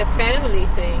and like a family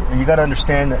thing. And you got to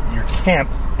understand that your camp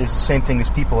is the same thing as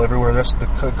people everywhere the rest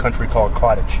of the country call a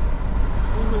cottage.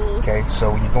 Okay,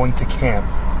 so when you're going to camp,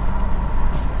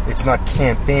 it's not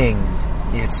camping,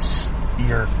 it's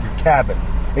your cabin.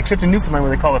 Except in Newfoundland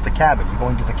where they call it the cabin. You're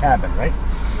going to the cabin, right?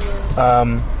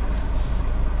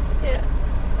 Yeah.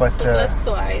 But So that's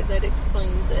why that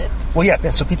explains it. well, yeah.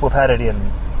 And so people have had it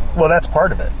in. Well, that's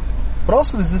part of it. But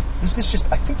also, there's this just.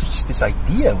 I think there's just this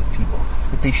idea with people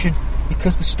that they should,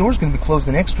 because the store's going to be closed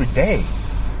an extra day,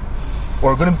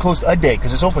 or going to be closed a day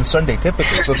because it's open Sunday typically,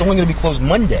 so it's only going to be closed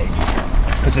Monday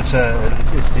because it's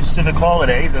the civic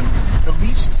holiday. The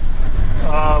least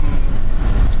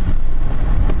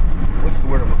what's the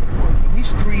word I'm looking for? The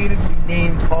least creatively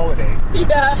named holiday.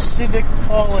 Yeah. Civic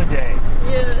holiday.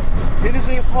 Yes. It is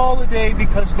a holiday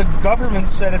because the government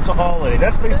said it's a holiday.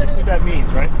 That's basically what that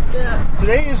means, right? Yeah.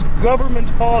 Today is government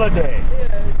holiday. Yeah.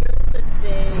 Government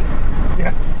day.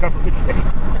 Yeah, government day.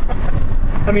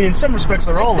 I mean, in some respects,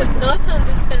 they're all I like could that. not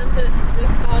understand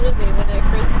this holiday when I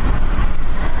first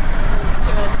moved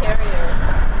to Ontario.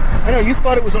 I know, you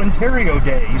thought it was Ontario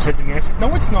Day, you said to me. I said,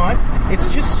 no, it's not.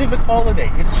 It's just civic holiday.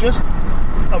 It's just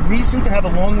a reason to have a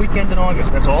long weekend in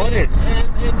August. That's all it is. And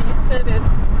you said it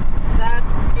that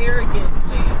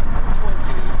arrogantly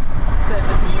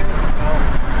 27 years ago.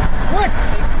 What?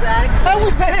 Exactly. How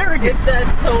was that arrogant? With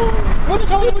that tone. What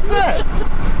tone was that?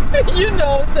 You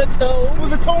know the tone. With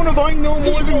the tone of I know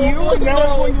more than you, and now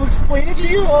I'm going to explain it to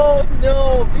you? Oh,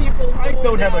 no. People I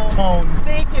don't have a tone.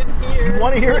 They can hear. You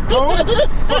want to hear a tone?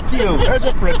 Fuck you. There's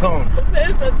a for a tone.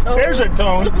 There's a tone. There's a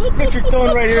tone. Get your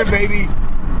tone right here, baby.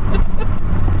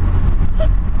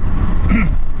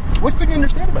 What couldn't you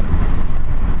understand about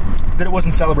it? That it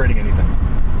wasn't celebrating anything.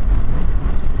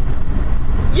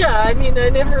 Yeah, I mean, I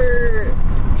never...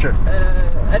 Sure.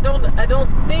 I don't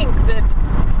think that...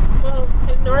 Well,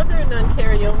 in Northern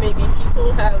Ontario, maybe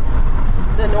people have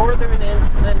the Northern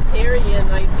Ontarian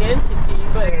identity,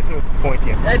 but Yeah, to a point,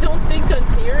 yeah. I don't think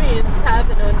Ontarians have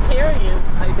an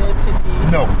Ontarian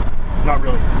identity. No, not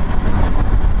really.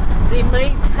 They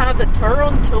might have a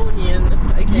Torontonian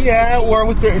identity. Yeah, or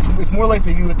with their, it's more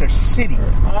likely to be with their city.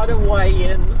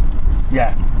 Ottawayan.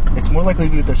 Yeah, it's more likely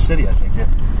to be with their city, I think, yeah,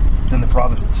 than the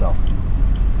province itself.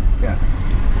 Yeah.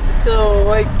 So,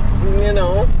 like, you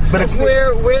know, But it's-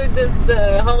 where does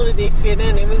the holiday fit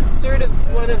in? It was sort of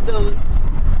one of those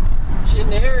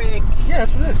generic, Yeah,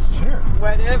 that's what it is. It's generic.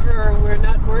 whatever, we're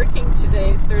not working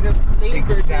today, sort of Labor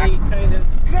Exactly. Day kind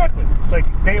of. Exactly. It's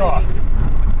like day off.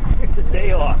 It's a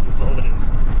day off, is all it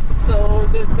is. So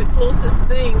the closest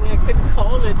thing I could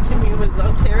call it to me was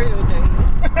Ontario Day.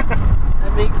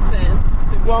 That makes sense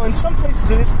to me. Well, in some places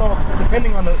it is called,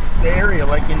 depending on the area,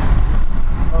 like in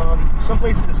some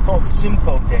places it's called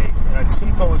Simcoe Day. And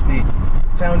Simcoe is the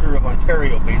founder of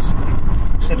Ontario, basically.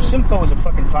 Except Simcoe was a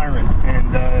fucking tyrant,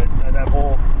 and that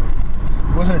whole...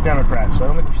 He wasn't a Democrat, so I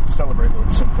don't think we should celebrate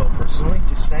Lord Simcoe, personally,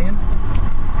 just saying.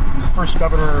 He was the first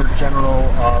Governor General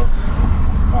of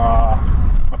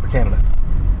Upper Canada,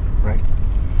 right?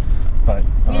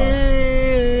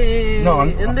 No,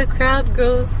 I'm- and the crowd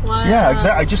goes wild. Yeah,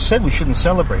 exactly. I just said we shouldn't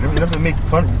celebrate it. We have to make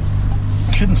fun.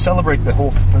 We shouldn't celebrate the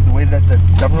way that the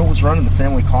government was run and the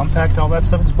family compact and all that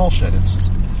stuff. It's bullshit. It's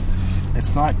just,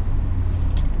 it's not.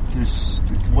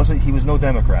 He was no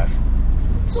Democrat.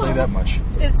 Say that much.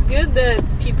 It's good that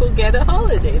people get a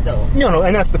holiday, though. No,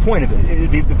 and that's the point of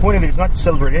it. The point of it is not to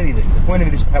celebrate anything. The point of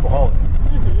it is to have a holiday.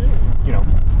 You know.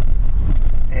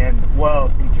 And,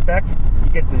 well, in Quebec,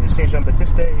 you get the Saint Jean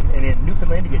Baptiste Day, and in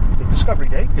Newfoundland, you get the Discovery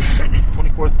Day. It's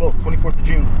 24th of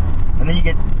June. And then you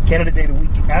get Canada Day the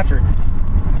week after.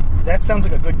 That sounds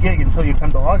like a good gig until you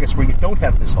come to August where you don't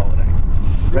have this holiday.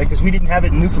 Right? Because we didn't have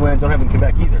it in Newfoundland, don't have it in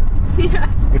Quebec either. Yeah.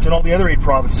 It's in all the other 8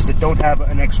 provinces that don't have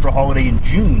an extra holiday in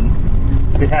June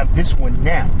that have this one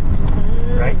now.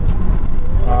 Right?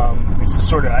 It's to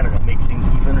sort of, I don't know, make things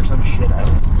even or some shit. I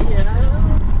don't know. Yeah.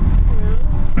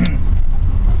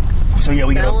 So yeah,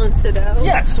 we got balance it out.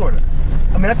 Yeah, sort of.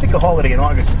 I mean, I think a holiday in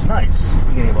August is nice,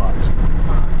 beginning of August.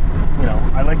 You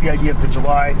know, I like the idea of the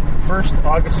July 1st,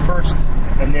 August 1st,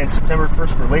 and then September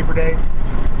 1st for Labor Day.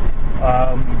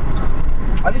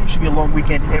 I think it should be a long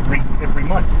weekend every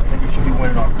month. I think it should be one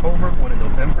in October, one in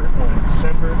November, one in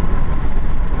December.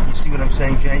 You see what I'm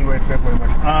saying? January, February,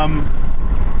 March.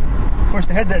 Of course,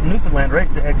 they had that in Newfoundland, right?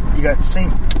 You got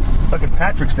St. fucking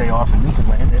Patrick's Day off in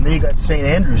Newfoundland, and then you got St.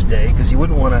 Andrew's Day because you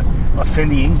wouldn't want to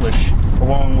offend the English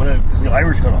along with it because the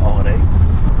Irish got a holiday.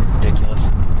 Ridiculous.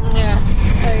 Yeah.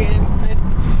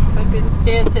 I didn't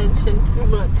pay attention too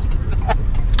much to that.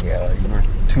 Yeah, you were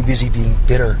too busy being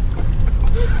bitter.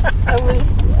 I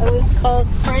was called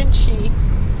Frenchie.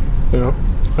 You know,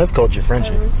 I've called you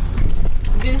Frenchie. I was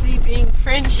busy being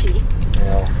Frenchie.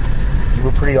 Yeah, you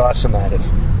were pretty awesome at it.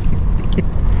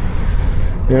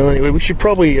 Anyway, we should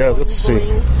probably let's see,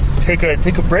 take a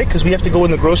break because we have to go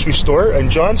in the grocery store. And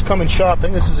John's coming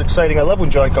shopping. This is exciting. I love when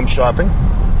John comes shopping,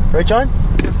 right, John?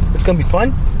 It's gonna be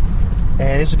fun.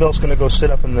 And Isabel's gonna go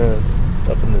sit up in the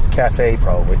cafe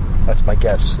probably. That's my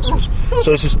guess.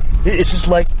 So it's just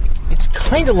like it's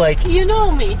kind of like You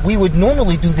know me. we would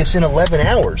normally do this in 11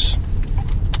 hours.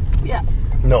 Yeah.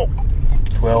 No,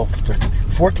 12, 13,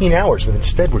 14 hours, but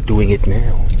instead we're doing it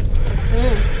now.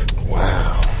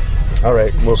 Wow. All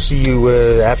right, we'll see you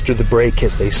after the break,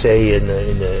 as they say in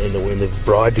the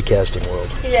broadcasting world.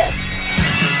 Yes.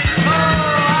 Oh,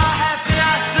 I have been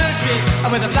out searching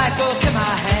with a black book in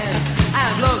my hand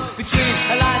and look between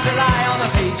the lines that lie on the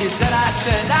pages that I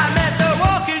turned. I met the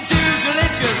walking Jew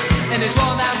religious in his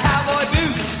worn-down cowboy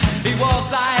boots. He walked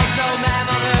like no man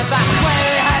on earth. I swear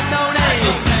he had no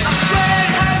name. I swear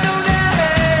he had no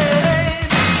name.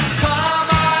 Come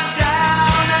on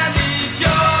down and meet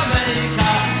your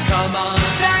maker. Come on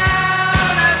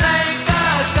down and make the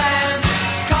stand.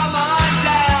 Come on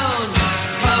down.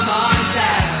 Come on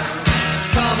down.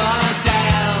 Come on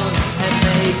down and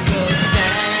make the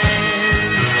stand.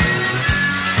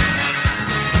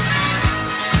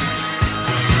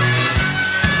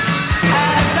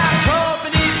 As I crawled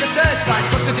beneath the searchlights,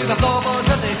 looking through the floorboards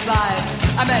of this life,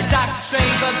 I met Dr.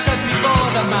 Strange once just before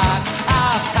the march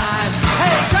of time.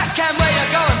 Hey, trash can, where you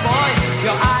going, boy?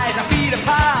 Your eyes are feet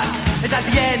apart. Is that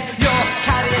the end you're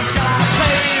carrying? Shall I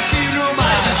play the funeral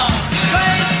march?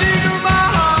 Play the funeral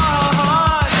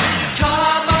march.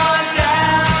 Come on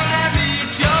down and meet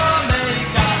your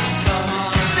maker. Come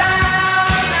on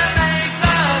down and make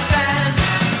the stand.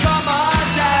 Come on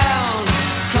down.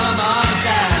 Come on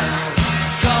down.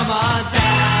 Come on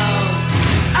down.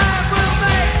 I will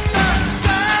make the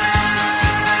stand.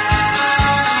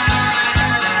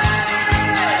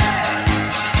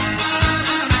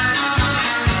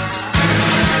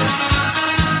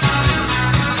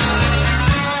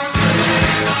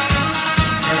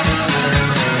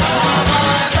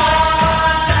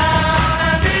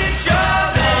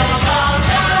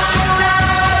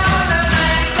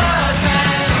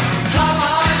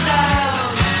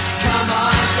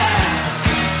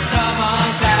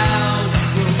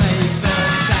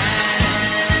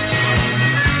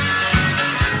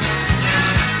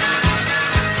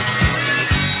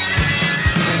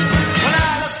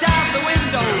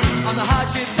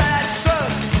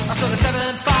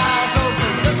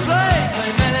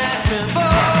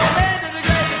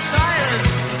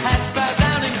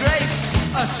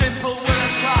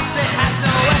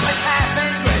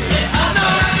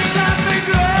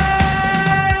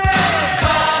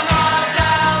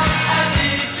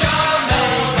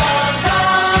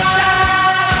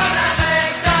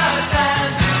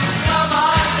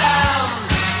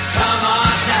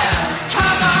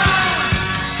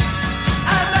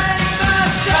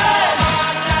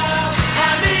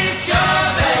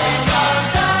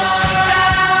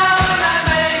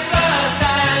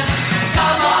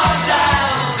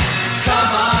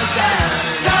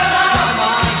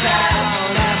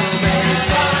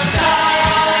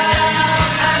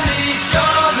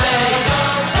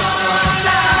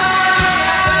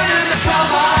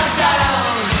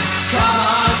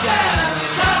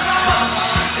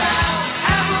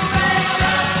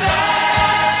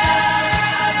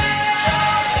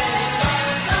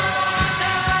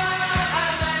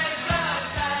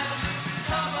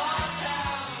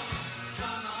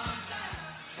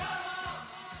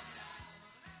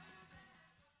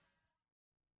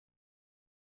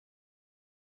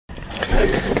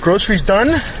 Groceries done.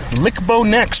 Lickbo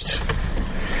next.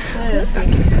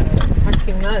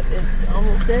 Parking lot, it's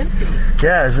almost empty.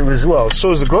 Yeah, it was. Well,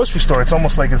 so is the grocery store. It's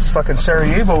almost like it's fucking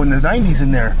Sarajevo in the 90s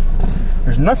in there.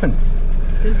 There's nothing.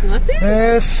 There's nothing?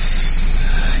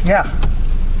 Yes. Yeah.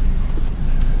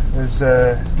 There's,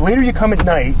 the later you come at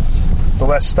night, the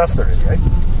less stuff there is, right?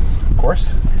 Of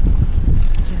course.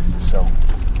 So,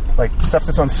 like, stuff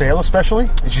that's on sale especially,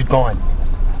 is just gone.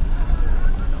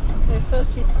 I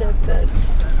thought you said that.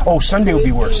 Oh, Sunday would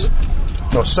be worse.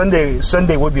 No,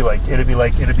 Sunday would be like it'd be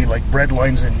like bread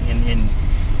lines in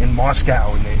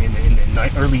Moscow in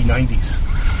the early 90s.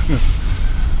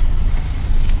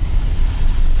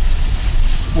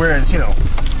 Whereas, you know,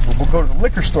 we'll go to the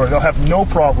liquor store, they'll have no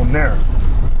problem there.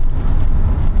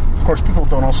 Of course, people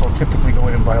don't also typically go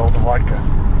in and buy all the vodka.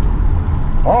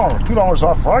 Oh, $2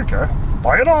 off vodka,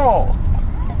 buy it all.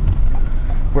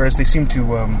 Whereas they seem to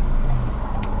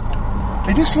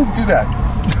they do seem to do that.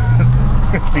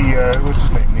 The what's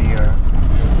his name?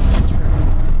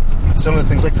 Some of the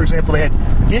things, like for example, they had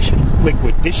dish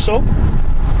soap.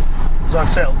 It was on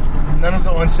sale. None of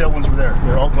the on sale ones were there.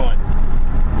 They're all gone.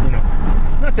 You know,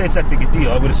 not that it's that big a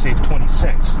deal. I would have saved 20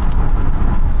 cents.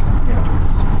 You know,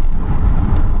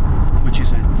 which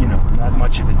is not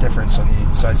much of a difference on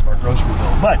the size of our grocery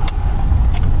bill. But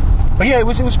yeah, it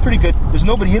was pretty good. There's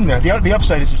nobody in there. The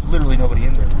upside is there's literally nobody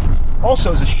in there.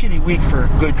 Also, it's a shitty week for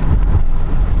good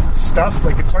stuff.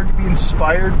 Like, it's hard to be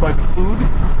inspired by the food.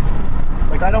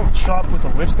 Like, I don't shop with a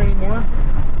list anymore.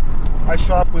 I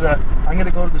shop with I'm going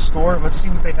to go to the store and let's see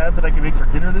what they have that I can make for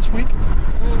dinner this week.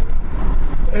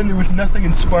 And there was nothing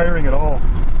inspiring at all.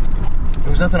 There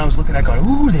was nothing I was looking at going,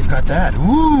 ooh, they've got that.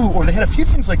 Ooh. Or they had a few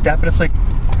things like that, but it's like,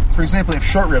 for example, they have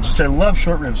short ribs, which I love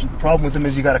short ribs. The problem with them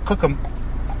is you got to cook them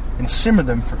and simmer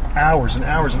them for hours and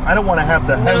hours. And I don't want to have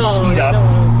the house heat up.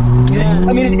 Yeah.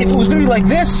 I mean, if it was going to be like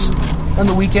this on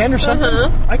the weekend or something,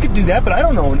 I could do that, but I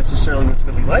don't know necessarily what it's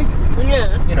going to be like.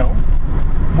 Yeah. You know,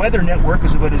 Weather Network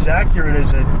is about as accurate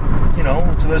as it's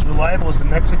about as reliable as the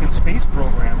Mexican space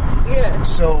program. Yeah.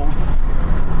 So,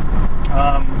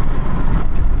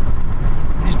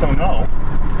 you just don't know.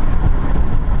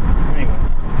 Anyway.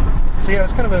 So yeah,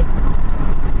 it's kind of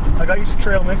I got you some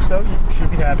trail mix though, you should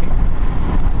be happy.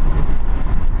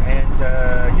 And,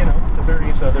 the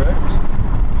various other items.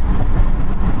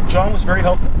 John was very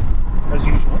helpful, as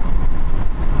usual.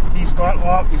 He's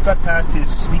got past his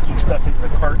sneaking stuff into the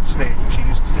cart stage, which he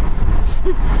used to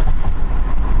do.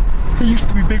 He used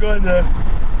to be big on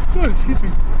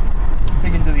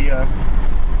big into the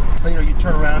you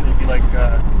turn around and it'd be like,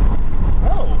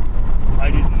 oh,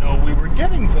 I didn't know we were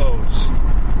getting those.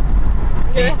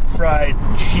 Yeah. Deep fried,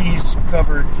 cheese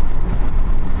covered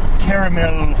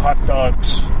caramel hot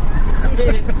dogs.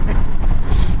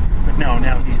 But no,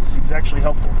 now he's actually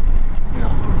helpful.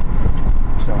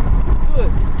 So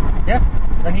Good. yeah,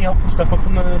 and he helped with stuff up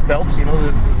in the belt, the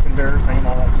conveyor thing and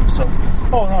all that too. So,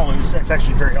 it's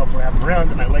actually very helpful to have him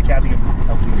around, and I like having him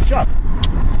help me shop.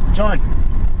 John,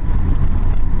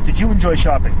 did you enjoy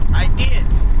shopping? I did.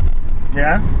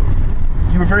 Yeah,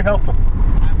 you were very helpful.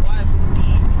 I was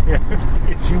indeed. Yeah,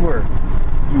 yes, you were.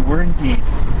 You were indeed.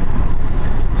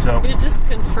 So You're just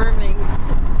confirming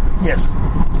yes,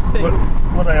 things.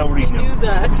 what I already You knew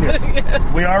that. Yes.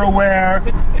 Yes. We are aware.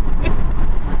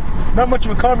 Not much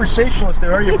of a conversationalist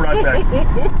there, are you, Broadback?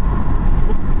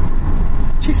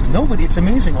 Jeez, nobody. It's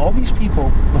amazing. All these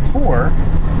people before,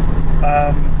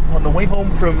 on the way home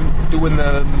from doing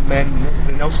the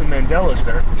Nelson Mandelas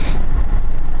there,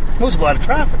 there was a lot of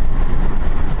traffic.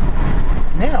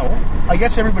 Now, I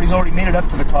guess everybody's already made it up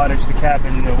to the cottage, the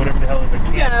cabin, whatever the hell the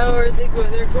camp. Yeah, or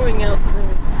they're going out for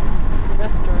the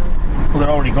restaurant. Well, they're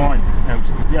already gone out.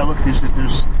 Yeah, look, there's.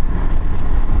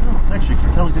 No, it's actually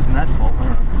Fratelli's isn't that full. I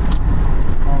don't know.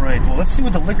 All right, well, let's see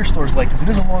what the liquor store's like, because it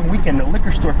is a long weekend. The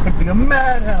liquor store could be a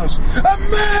madhouse. A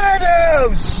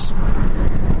madhouse!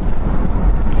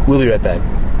 We'll be right back.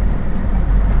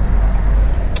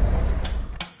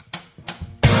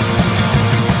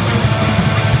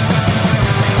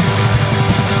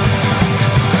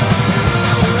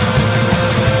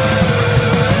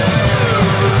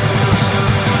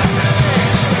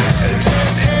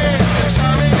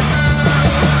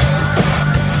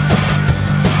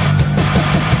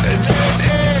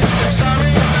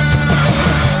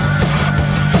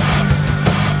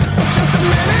 Just a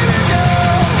minute ago,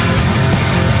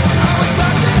 I was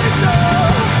watching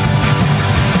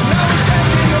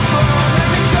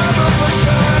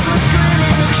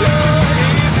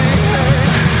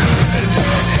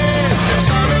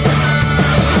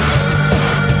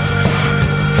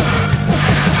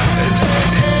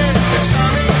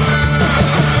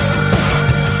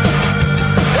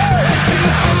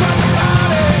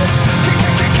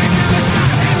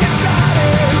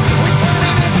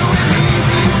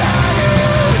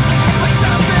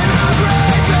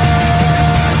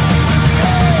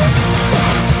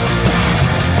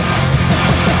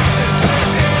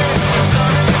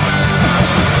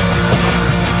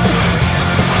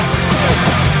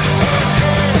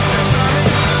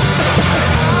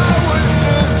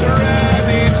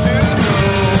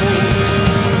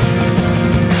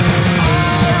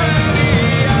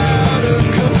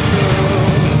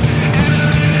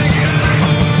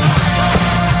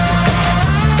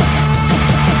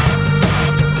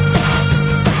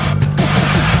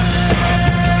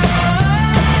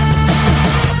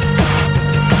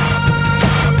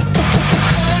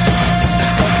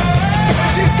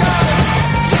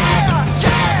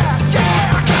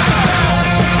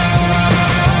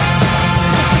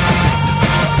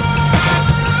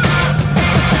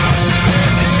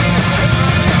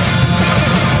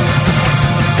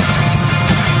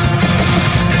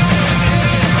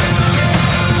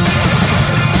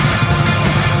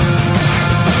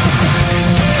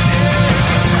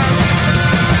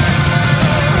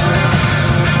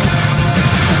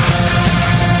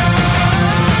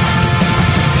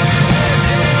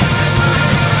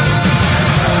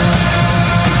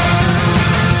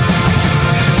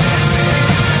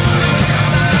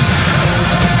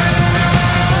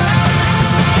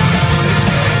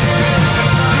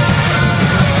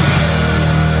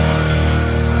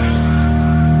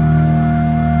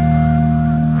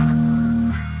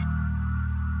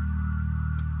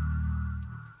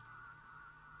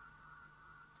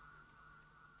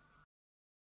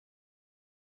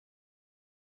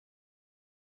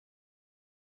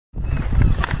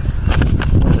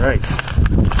right.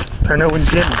 Pernod and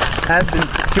gin have been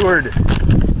procured.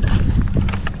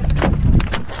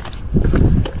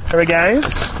 All right,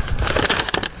 guys.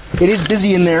 It is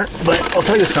busy in there, but I'll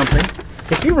tell you something.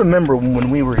 If you remember when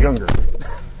we were younger,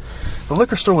 the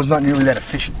liquor store was not nearly that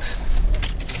efficient.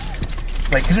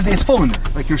 Like, because it's full in there.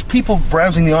 Like, there's people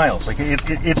browsing the aisles. Like,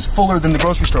 it's fuller than the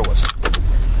grocery store was.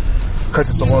 Because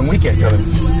it's a long weekend coming.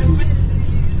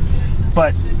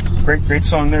 But, great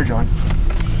song there, John.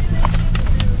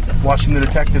 Watching the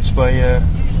Detectives by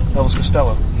Elvis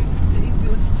Costello.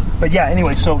 But yeah,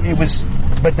 anyway, so it was...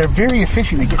 But they're very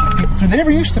efficient. They get people through. They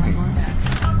never used to be.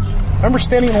 I remember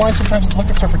standing in line sometimes at the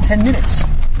liquor store for 10 minutes.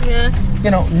 Yeah. You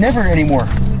know, never anymore.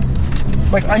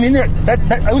 Like, I'm in there...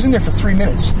 I was in there for 3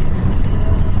 minutes.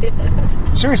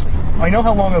 Seriously. I know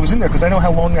how long I was in there because I know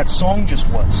how long that song just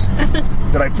was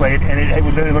that I played, and it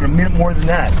was about a minute more than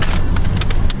that.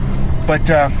 But,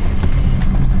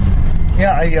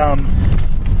 yeah,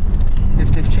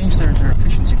 they've changed their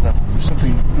efficiency level. There's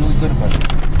something really good about it.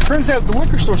 Turns out the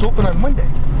liquor store's open on Monday.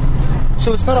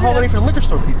 So it's not a holiday for liquor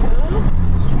store people.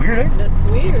 It's weird, eh? That's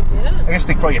weird, yeah. I guess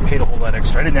they probably get paid a whole lot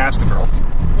extra. I didn't ask the girl.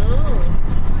 Oh.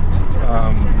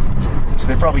 So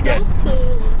they probably There's get...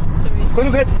 also... Sorry. Go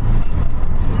ahead.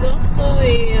 There's also a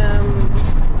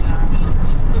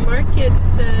market,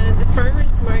 the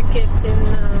farmer's market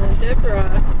in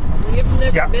Deborah. You've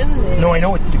never been there. No, I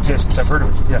know it exists. I've heard of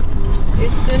it. Yeah.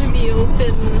 It's going to be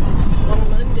open on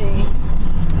Monday.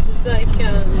 It's like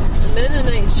a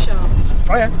Mennonite shop.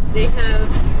 Oh, yeah. They have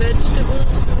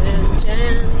vegetables and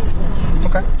jams.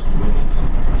 Okay.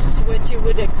 Just what you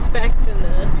would expect in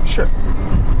a Sure.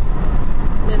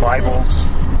 Mennonite. Bibles.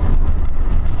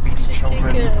 Beating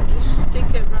children. You should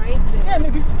take a ride there. Yeah,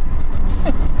 maybe.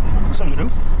 Something to do.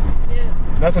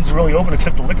 Yeah. Nothing's really open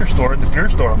except the liquor store and the beer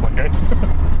store on Monday.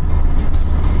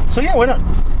 So yeah, why not?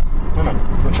 Why not?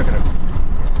 Go check it out.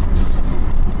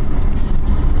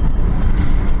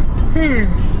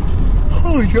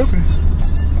 Holy coffee.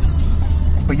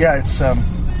 But yeah, it's there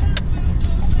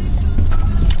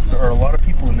are a lot of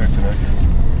people in there today.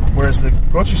 Whereas the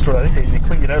grocery store, I think they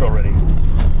cleaned it out already.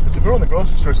 Because the girl in the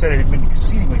grocery store said it had been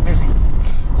exceedingly busy.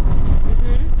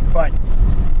 Mm-hmm. But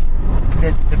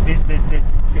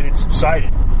that it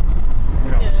subsided.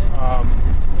 You know. Yeah.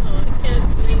 I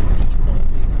can't blame people.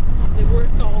 They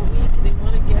worked all week. They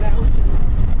want to get out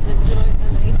and enjoy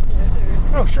the nice weather.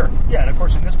 Oh, sure. Yeah, and of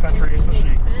course in this country,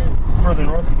 especially further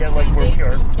north, you get like where we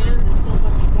are. Canada is so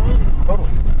much fun.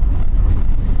 Totally.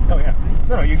 Oh, yeah.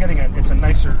 No, you're getting it's a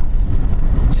nicer...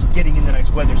 Just getting in the nice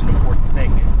weather is an important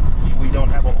thing. And we don't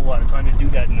have a whole lot of time to do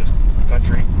that in this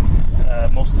country.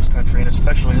 Most of this country, and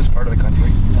especially this part of the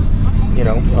country. You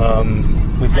know,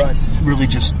 we've got really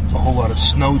just a whole lot of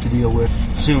snow to deal with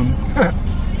soon.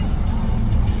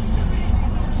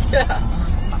 Yeah.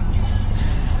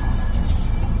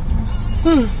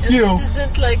 And You know. this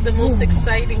isn't like the most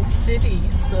exciting city,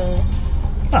 so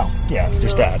Oh, yeah,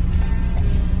 there's that.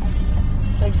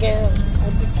 again,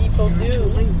 what do people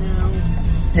do?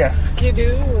 Yeah.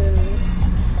 Skidoo and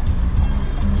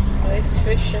ice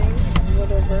fishing,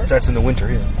 whatever. That's in the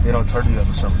winter, yeah. You know, it's hard to do that in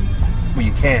the summer. Well,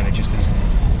 you can. It just is.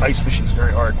 Ice fishing is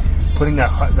very hard. Putting that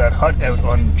hut out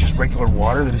on just regular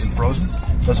water that isn't frozen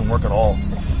doesn't work at all.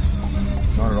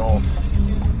 Not at all.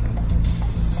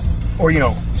 Or, you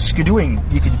know, skidooing,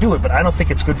 you can do it, but I don't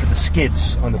think it's good for the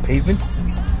skids on the pavement.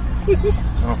 I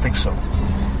don't think so.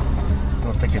 I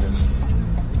don't think it is.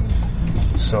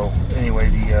 So, anyway,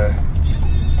 the...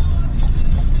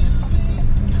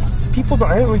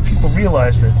 I don't think people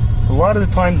realize that a lot of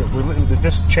the time that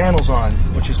this channel's on,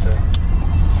 which is the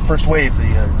first wave, the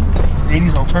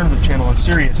 80s alternative channel on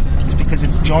Sirius, is because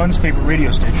it's John's favorite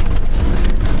radio station.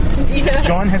 Yeah.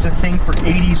 John has a thing for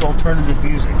 80s alternative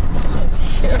music.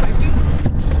 Sure.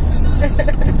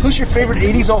 Who's your favorite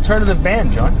 80s alternative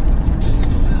band, John?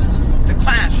 The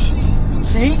Clash.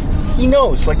 See? He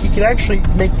knows. Like, he could actually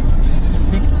make...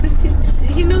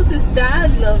 He knows his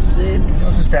dad loves it. He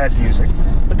knows his dad's music.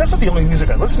 But that's not the only music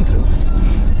I listen to.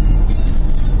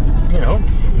 You know.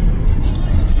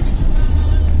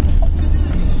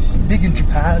 Big in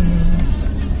Japan.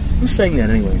 Who sang that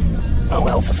anyway? Oh,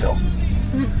 Alphaville.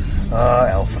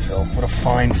 Alphaville. What a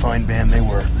fine, fine band they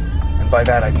were. And by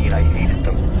that I mean I hated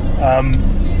them.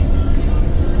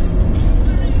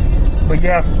 But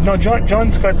yeah, no,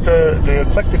 John's got the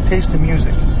eclectic taste in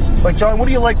music. Like, John, what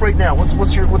do you like right now? What's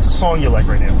a song you like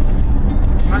right now?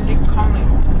 Monday Calling.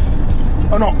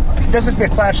 Oh no, it doesn't have to be a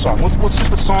Clash song. What's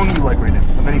just a song you like right now?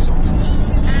 Of any songs?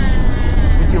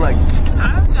 What do you like?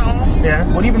 I don't know. Yeah.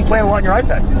 What have you been playing a lot on your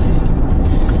iPad?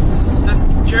 Just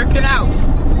jerk it out.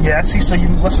 Yeah. See, so you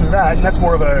listen to that, and that's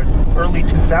more of a early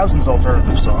 2000s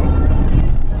alternative song.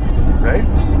 right?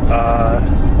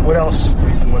 What else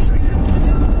have you been listening to?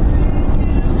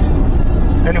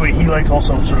 Anyway, he likes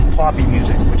also sort of poppy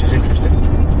music, which is interesting.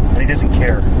 And he doesn't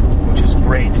care, which is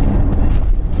great.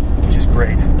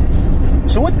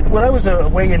 So when I was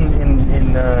away in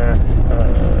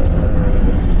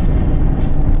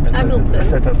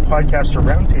Hamilton. at the podcaster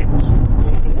roundtables,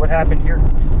 what happened here?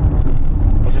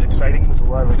 Was it exciting? Was a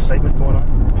lot of excitement going on?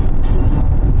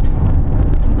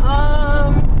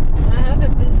 I had a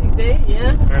busy day,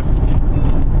 yeah.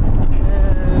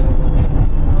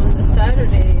 On the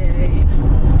Saturday, I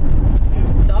didn't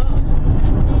stop.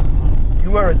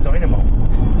 You are a dynamo.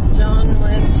 John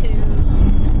went to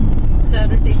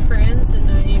Saturday Friends, and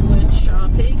I went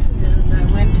shopping, and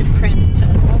I went to print.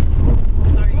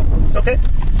 Sorry. It's okay.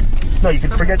 No, you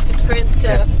can forget To print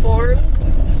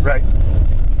forms, Right.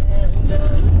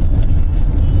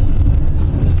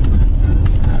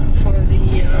 and for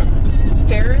the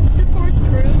parent support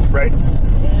group. Right. And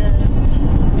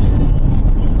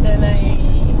then I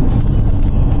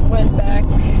went back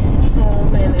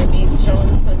home and I made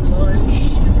John some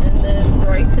lunch, and then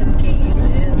Bryson came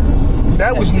and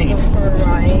That was had to neat. go for a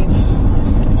ride.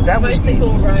 That was neat.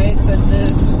 Bicycle ride, but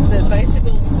the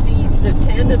bicycle seat, the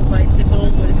tandem bicycle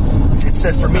was It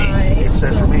said for me. high, It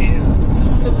said so for me.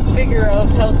 couldn't figure out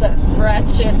how that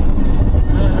ratchet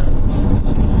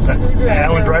screwdriver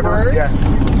Alan Driver. worked. Yeah.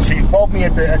 So you called me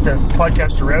at the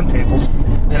podcaster roundtables,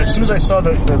 and as soon as I saw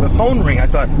the phone ring, I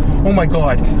thought, oh my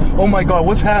god,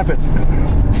 what's happened?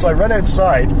 So I run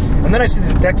outside, and then I see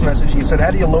this text message. He said,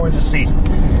 how do you lower the seat?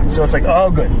 So it's like,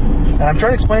 oh, good. And I'm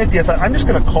trying to explain it to you. I thought, I'm just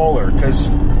going to call her, because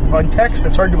on text,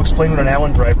 it's hard to explain what an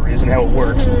Allen driver is and how it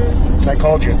works. And I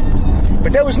called you.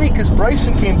 But that was neat, because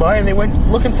Bryson came by, and they went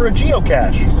looking for a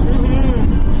geocache.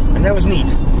 And that was neat.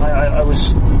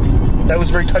 That was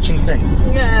a very touching thing.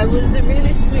 Yeah, it was a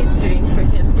really sweet thing for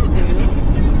him to do.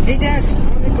 Hey, Dad, I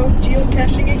want to go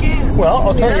geocaching again. Well,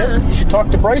 I'll tell Yeah. you should talk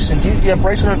to Bryson. Do you have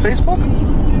Bryson on Facebook?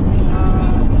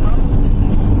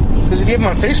 Because if you have him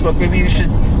on Facebook, maybe you should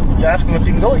ask him if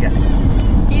you can go again.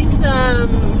 He's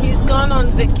gone on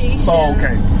vacation. Oh,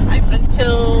 okay.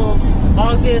 Until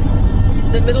August,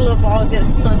 the middle of August,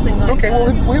 something like Okay,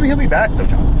 that. well, he'll be back, though,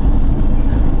 John.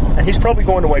 And he's probably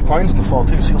going to White Pines in the fall,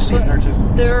 too, so you'll see him there, too.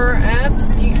 There are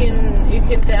apps you can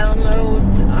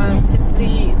download to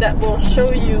see that will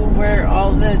show you where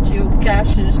all the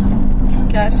caches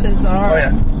are. Oh,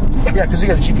 yeah. Yeah, because you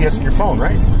got a GPS on your phone,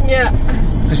 right? Yeah.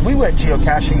 Because we went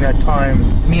geocaching that time,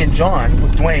 me and John,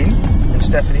 with Dwayne and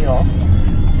Stephanie and all.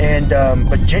 And,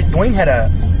 but Dwayne had a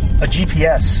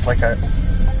GPS, like a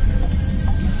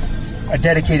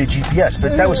dedicated GPS,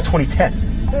 but that was 2010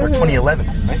 or 2011,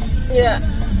 right? Yeah.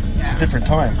 It's a different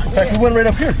time. In fact, we went right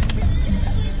up here.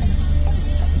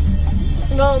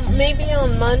 Well, maybe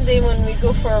on Monday when we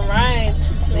go for a ride.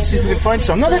 Let's see if we can find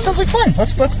some. No, that sounds like fun.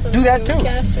 Let's do that too.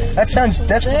 caches. That sounds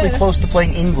desperately Yeah. close to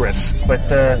playing Ingress, but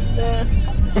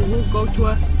We'll go to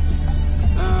a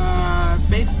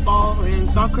baseball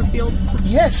and soccer fields.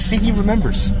 yes, see, he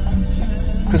remembers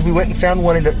because we went and found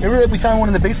one remember that we found one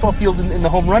in the baseball field in the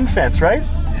home run fence, right?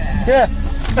 Yeah.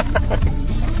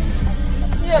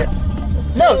 Yeah.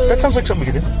 No, So- that sounds like something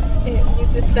we could do. You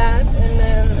did that, and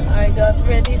then I got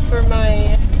ready for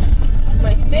my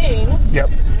thing, Yep.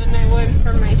 and I went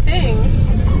for my thing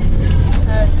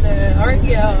at the art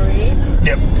gallery,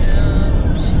 Yep.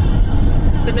 and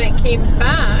then I came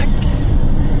back.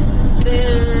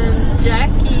 Then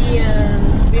Jackie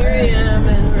and Miriam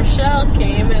and Rochelle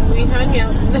came, and we hung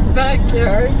out in the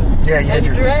backyard Yeah, you had and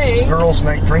your drank girls'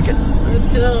 night drinking.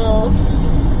 until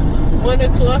 1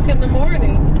 o'clock in the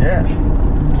morning. Yeah.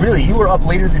 Really, you were up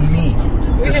later than me.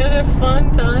 We had a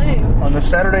fun time. On the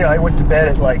Saturday, I went to bed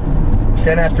at like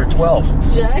 10 after 12.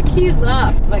 Jackie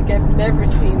laughed like I've never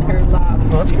seen her laugh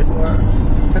Well, that's good. before.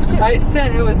 That's good. I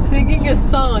said I was singing a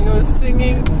song. I was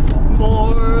singing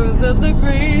more than the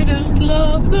greatest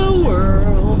love the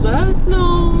world has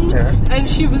known. Yeah. And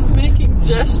she was making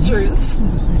gestures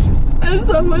as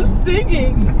I was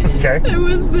singing. Okay. It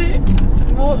was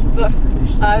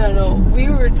I don't know. We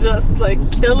were just like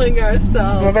killing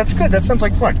ourselves. Well, that's good. That sounds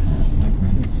like fun.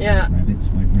 Yeah.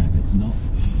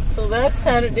 So that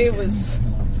Saturday was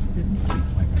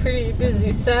pretty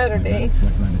busy Saturday.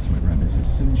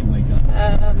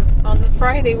 On the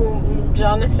Friday,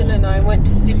 Jonathan and I went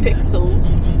to see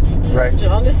Pixels. Right.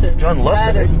 John loved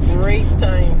had it. a great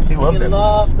time. He loved it.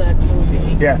 Loved that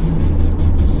movie. Yeah.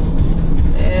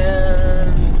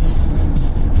 And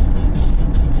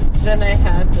then I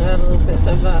had a little bit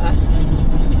of a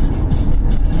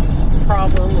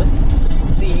problem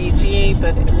with the AGA,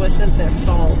 but it wasn't their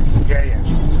fault. Yeah.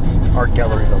 Art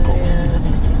gallery local.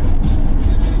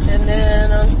 And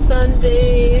then on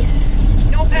Sunday,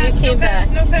 No pants, He no came pants,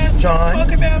 back. no pants. John? Don't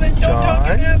talk about it. Don't talk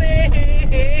John? about it.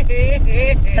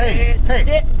 Hey,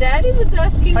 Daddy was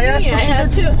asking I me. asked I what she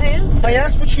had did. to answer. I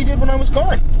asked what she did when I was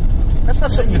gone. That's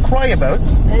not something you cry about.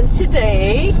 And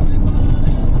today,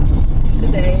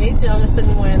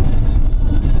 Jonathan went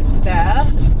with Dad.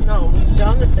 No, with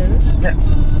Jonathan. Yeah.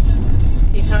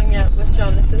 He hung out with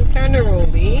Jonathan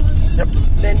Carnarobi. Yep.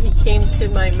 Then he came to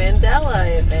my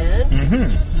Mandela event.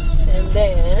 Mm-hmm. And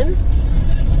then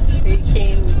he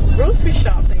came grocery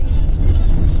shopping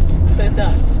with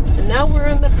us. And now we're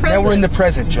in the present. Now we're in the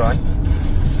present, John.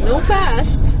 No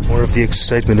past. More of the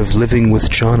excitement of living with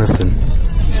Jonathan.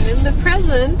 And in the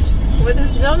present, what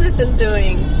is Jonathan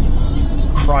doing?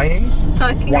 Crying?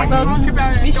 Talking Whining. about Talk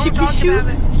about it. Mishy Don't talk Pishu?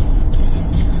 about it.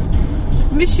 Is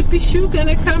Mishy Pishu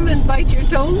gonna come and bite your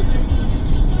toes?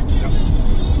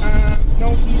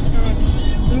 No, he's not.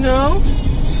 No?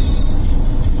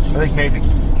 I think maybe.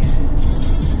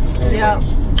 Anyway. Yeah.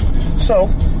 So,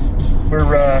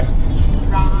 we're,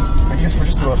 I guess we're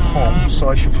just about home, so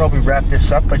I should probably wrap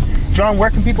this up. But, John, where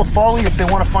can people follow you if they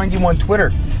want to find you on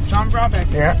Twitter? John Brabeck.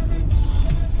 Yeah.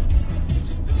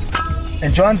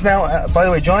 And John's now, by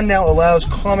the way, John now allows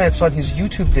comments on his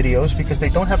YouTube videos because they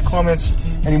don't have comments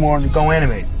anymore on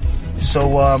GoAnimate.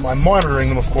 So I'm monitoring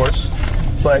them, of course.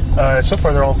 But so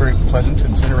far they're all very pleasant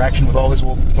and it's interaction with all his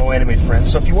old GoAnimate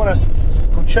friends. So if you want to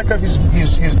go check out his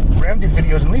grounded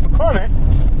videos and leave a comment,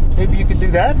 maybe you could do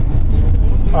that.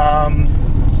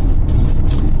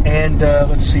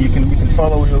 Let's see, you can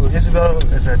follow Isabel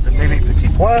is at the Maybe Petit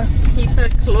Pois. Keep a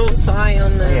close eye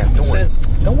on them. Yeah, don't worry.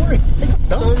 because Don't worry.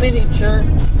 So many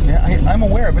jerks. Yeah, I'm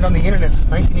aware. I've been on the internet since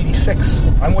 1986.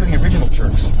 I'm one of the original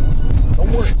jerks. Don't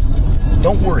worry.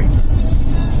 Don't worry.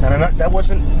 And I'm not. That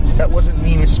wasn't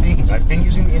me misspeaking. I've been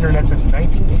using the internet since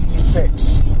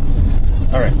 1986.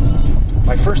 All right.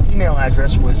 My first email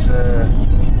address was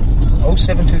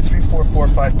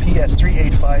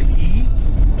 0723445PS385E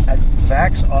at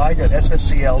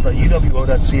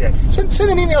vaxi.sscl.uwo.ca.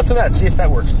 Send an email to that. See if that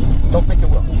works. Don't think it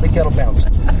will. I think that'll bounce.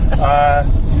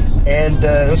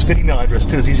 That's a good email address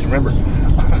too. It's easy to remember.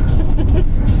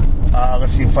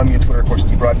 Let's see. Find me on Twitter, of course,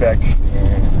 Steve Broadbeck.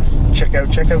 And check out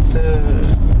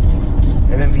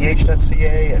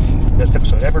mmvh.ca and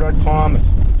bestepisodeever.com and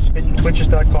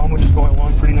spitandtwitches.com, which is going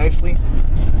along pretty nicely.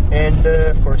 And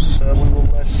of course, we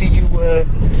will see you. I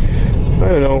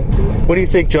don't know. What do you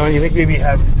think, John? You think maybe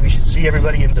we should see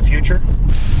everybody in the future?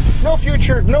 No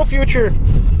future. No future.